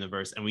same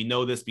universe. And we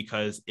know this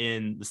because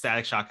in the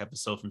Static Shock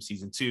episode from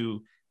season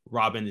 2,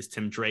 Robin is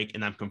Tim Drake,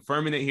 and I'm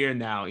confirming it here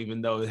now,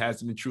 even though it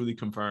hasn't been truly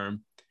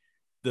confirmed.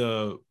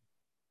 The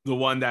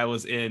one that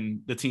was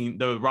in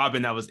the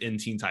Robin that was in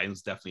Teen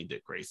Titans definitely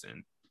Dick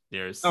Grayson.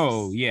 Because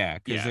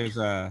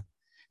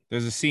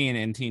there's a scene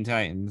in Teen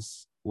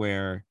Titans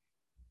where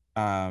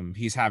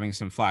he's having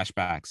some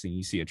flashbacks and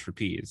you see a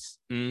trapeze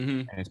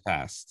in his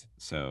past.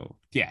 So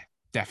yeah,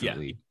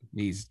 definitely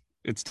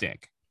it's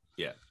Dick.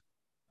 Yeah,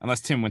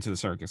 unless Tim went to the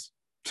circus.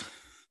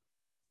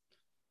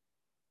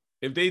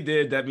 If they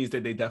did, that means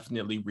that they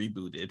definitely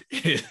rebooted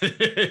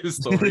his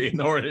story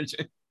in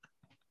origin.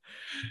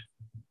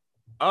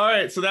 All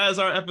right, so that is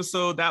our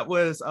episode. That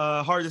was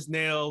Hard as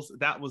Nails.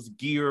 That was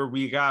Gear.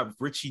 We got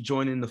Richie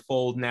joining the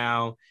fold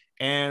now,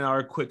 and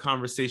our quick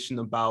conversation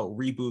about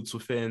reboots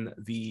within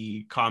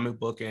the comic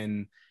book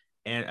and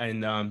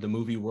the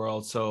movie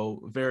world.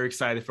 So very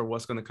excited for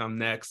what's going to come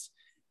next.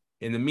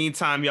 In the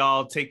meantime,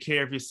 y'all, take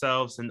care of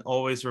yourselves, and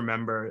always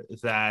remember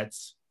that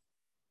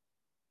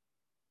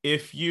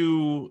if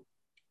you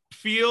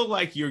feel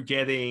like you're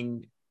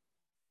getting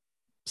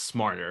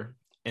smarter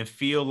and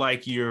feel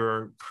like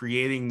you're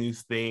creating new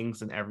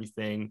things and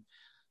everything,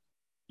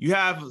 you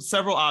have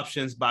several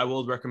options, but I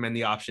will recommend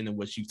the option in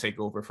which you take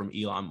over from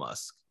Elon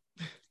Musk.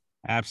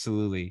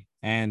 Absolutely.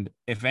 And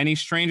if any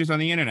strangers on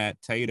the internet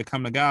tell you to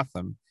come to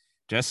Gotham,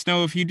 just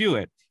know if you do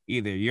it,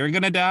 either you're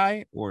going to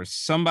die or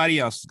somebody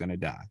else is going to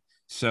die.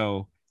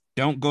 So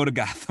don't go to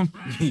Gotham.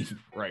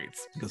 Right.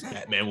 Because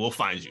Batman will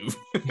find you.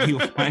 He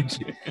will find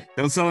you.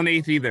 Don't sell an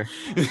eighth either.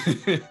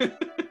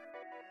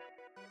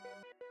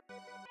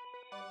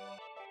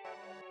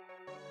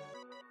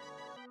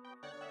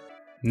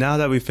 Now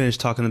that we've finished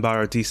talking about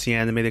our DC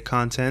animated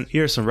content,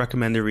 here are some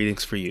recommended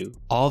readings for you.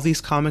 All of these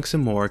comics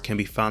and more can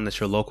be found at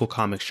your local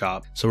comic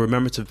shop, so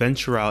remember to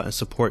venture out and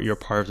support your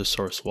part of the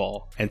source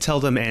wall. And tell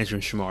them Andrew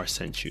and Shamar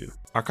sent you.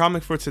 Our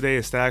comic for today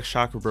is Static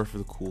Shock: Rebirth of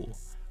the Cool.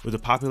 With the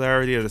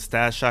popularity of the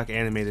Static Shock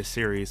animated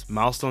series,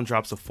 Milestone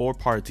drops a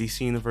 4-part DC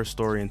Universe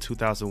story in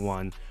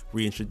 2001,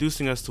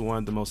 reintroducing us to one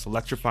of the most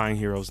electrifying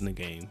heroes in the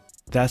game.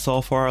 That's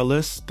all for our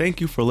list.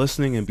 Thank you for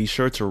listening, and be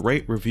sure to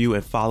rate, review,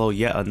 and follow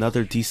yet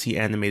another DC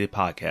animated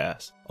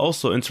podcast.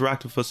 Also,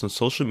 interact with us on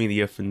social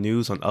media for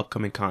news on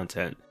upcoming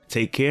content.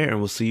 Take care, and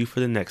we'll see you for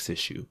the next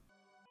issue.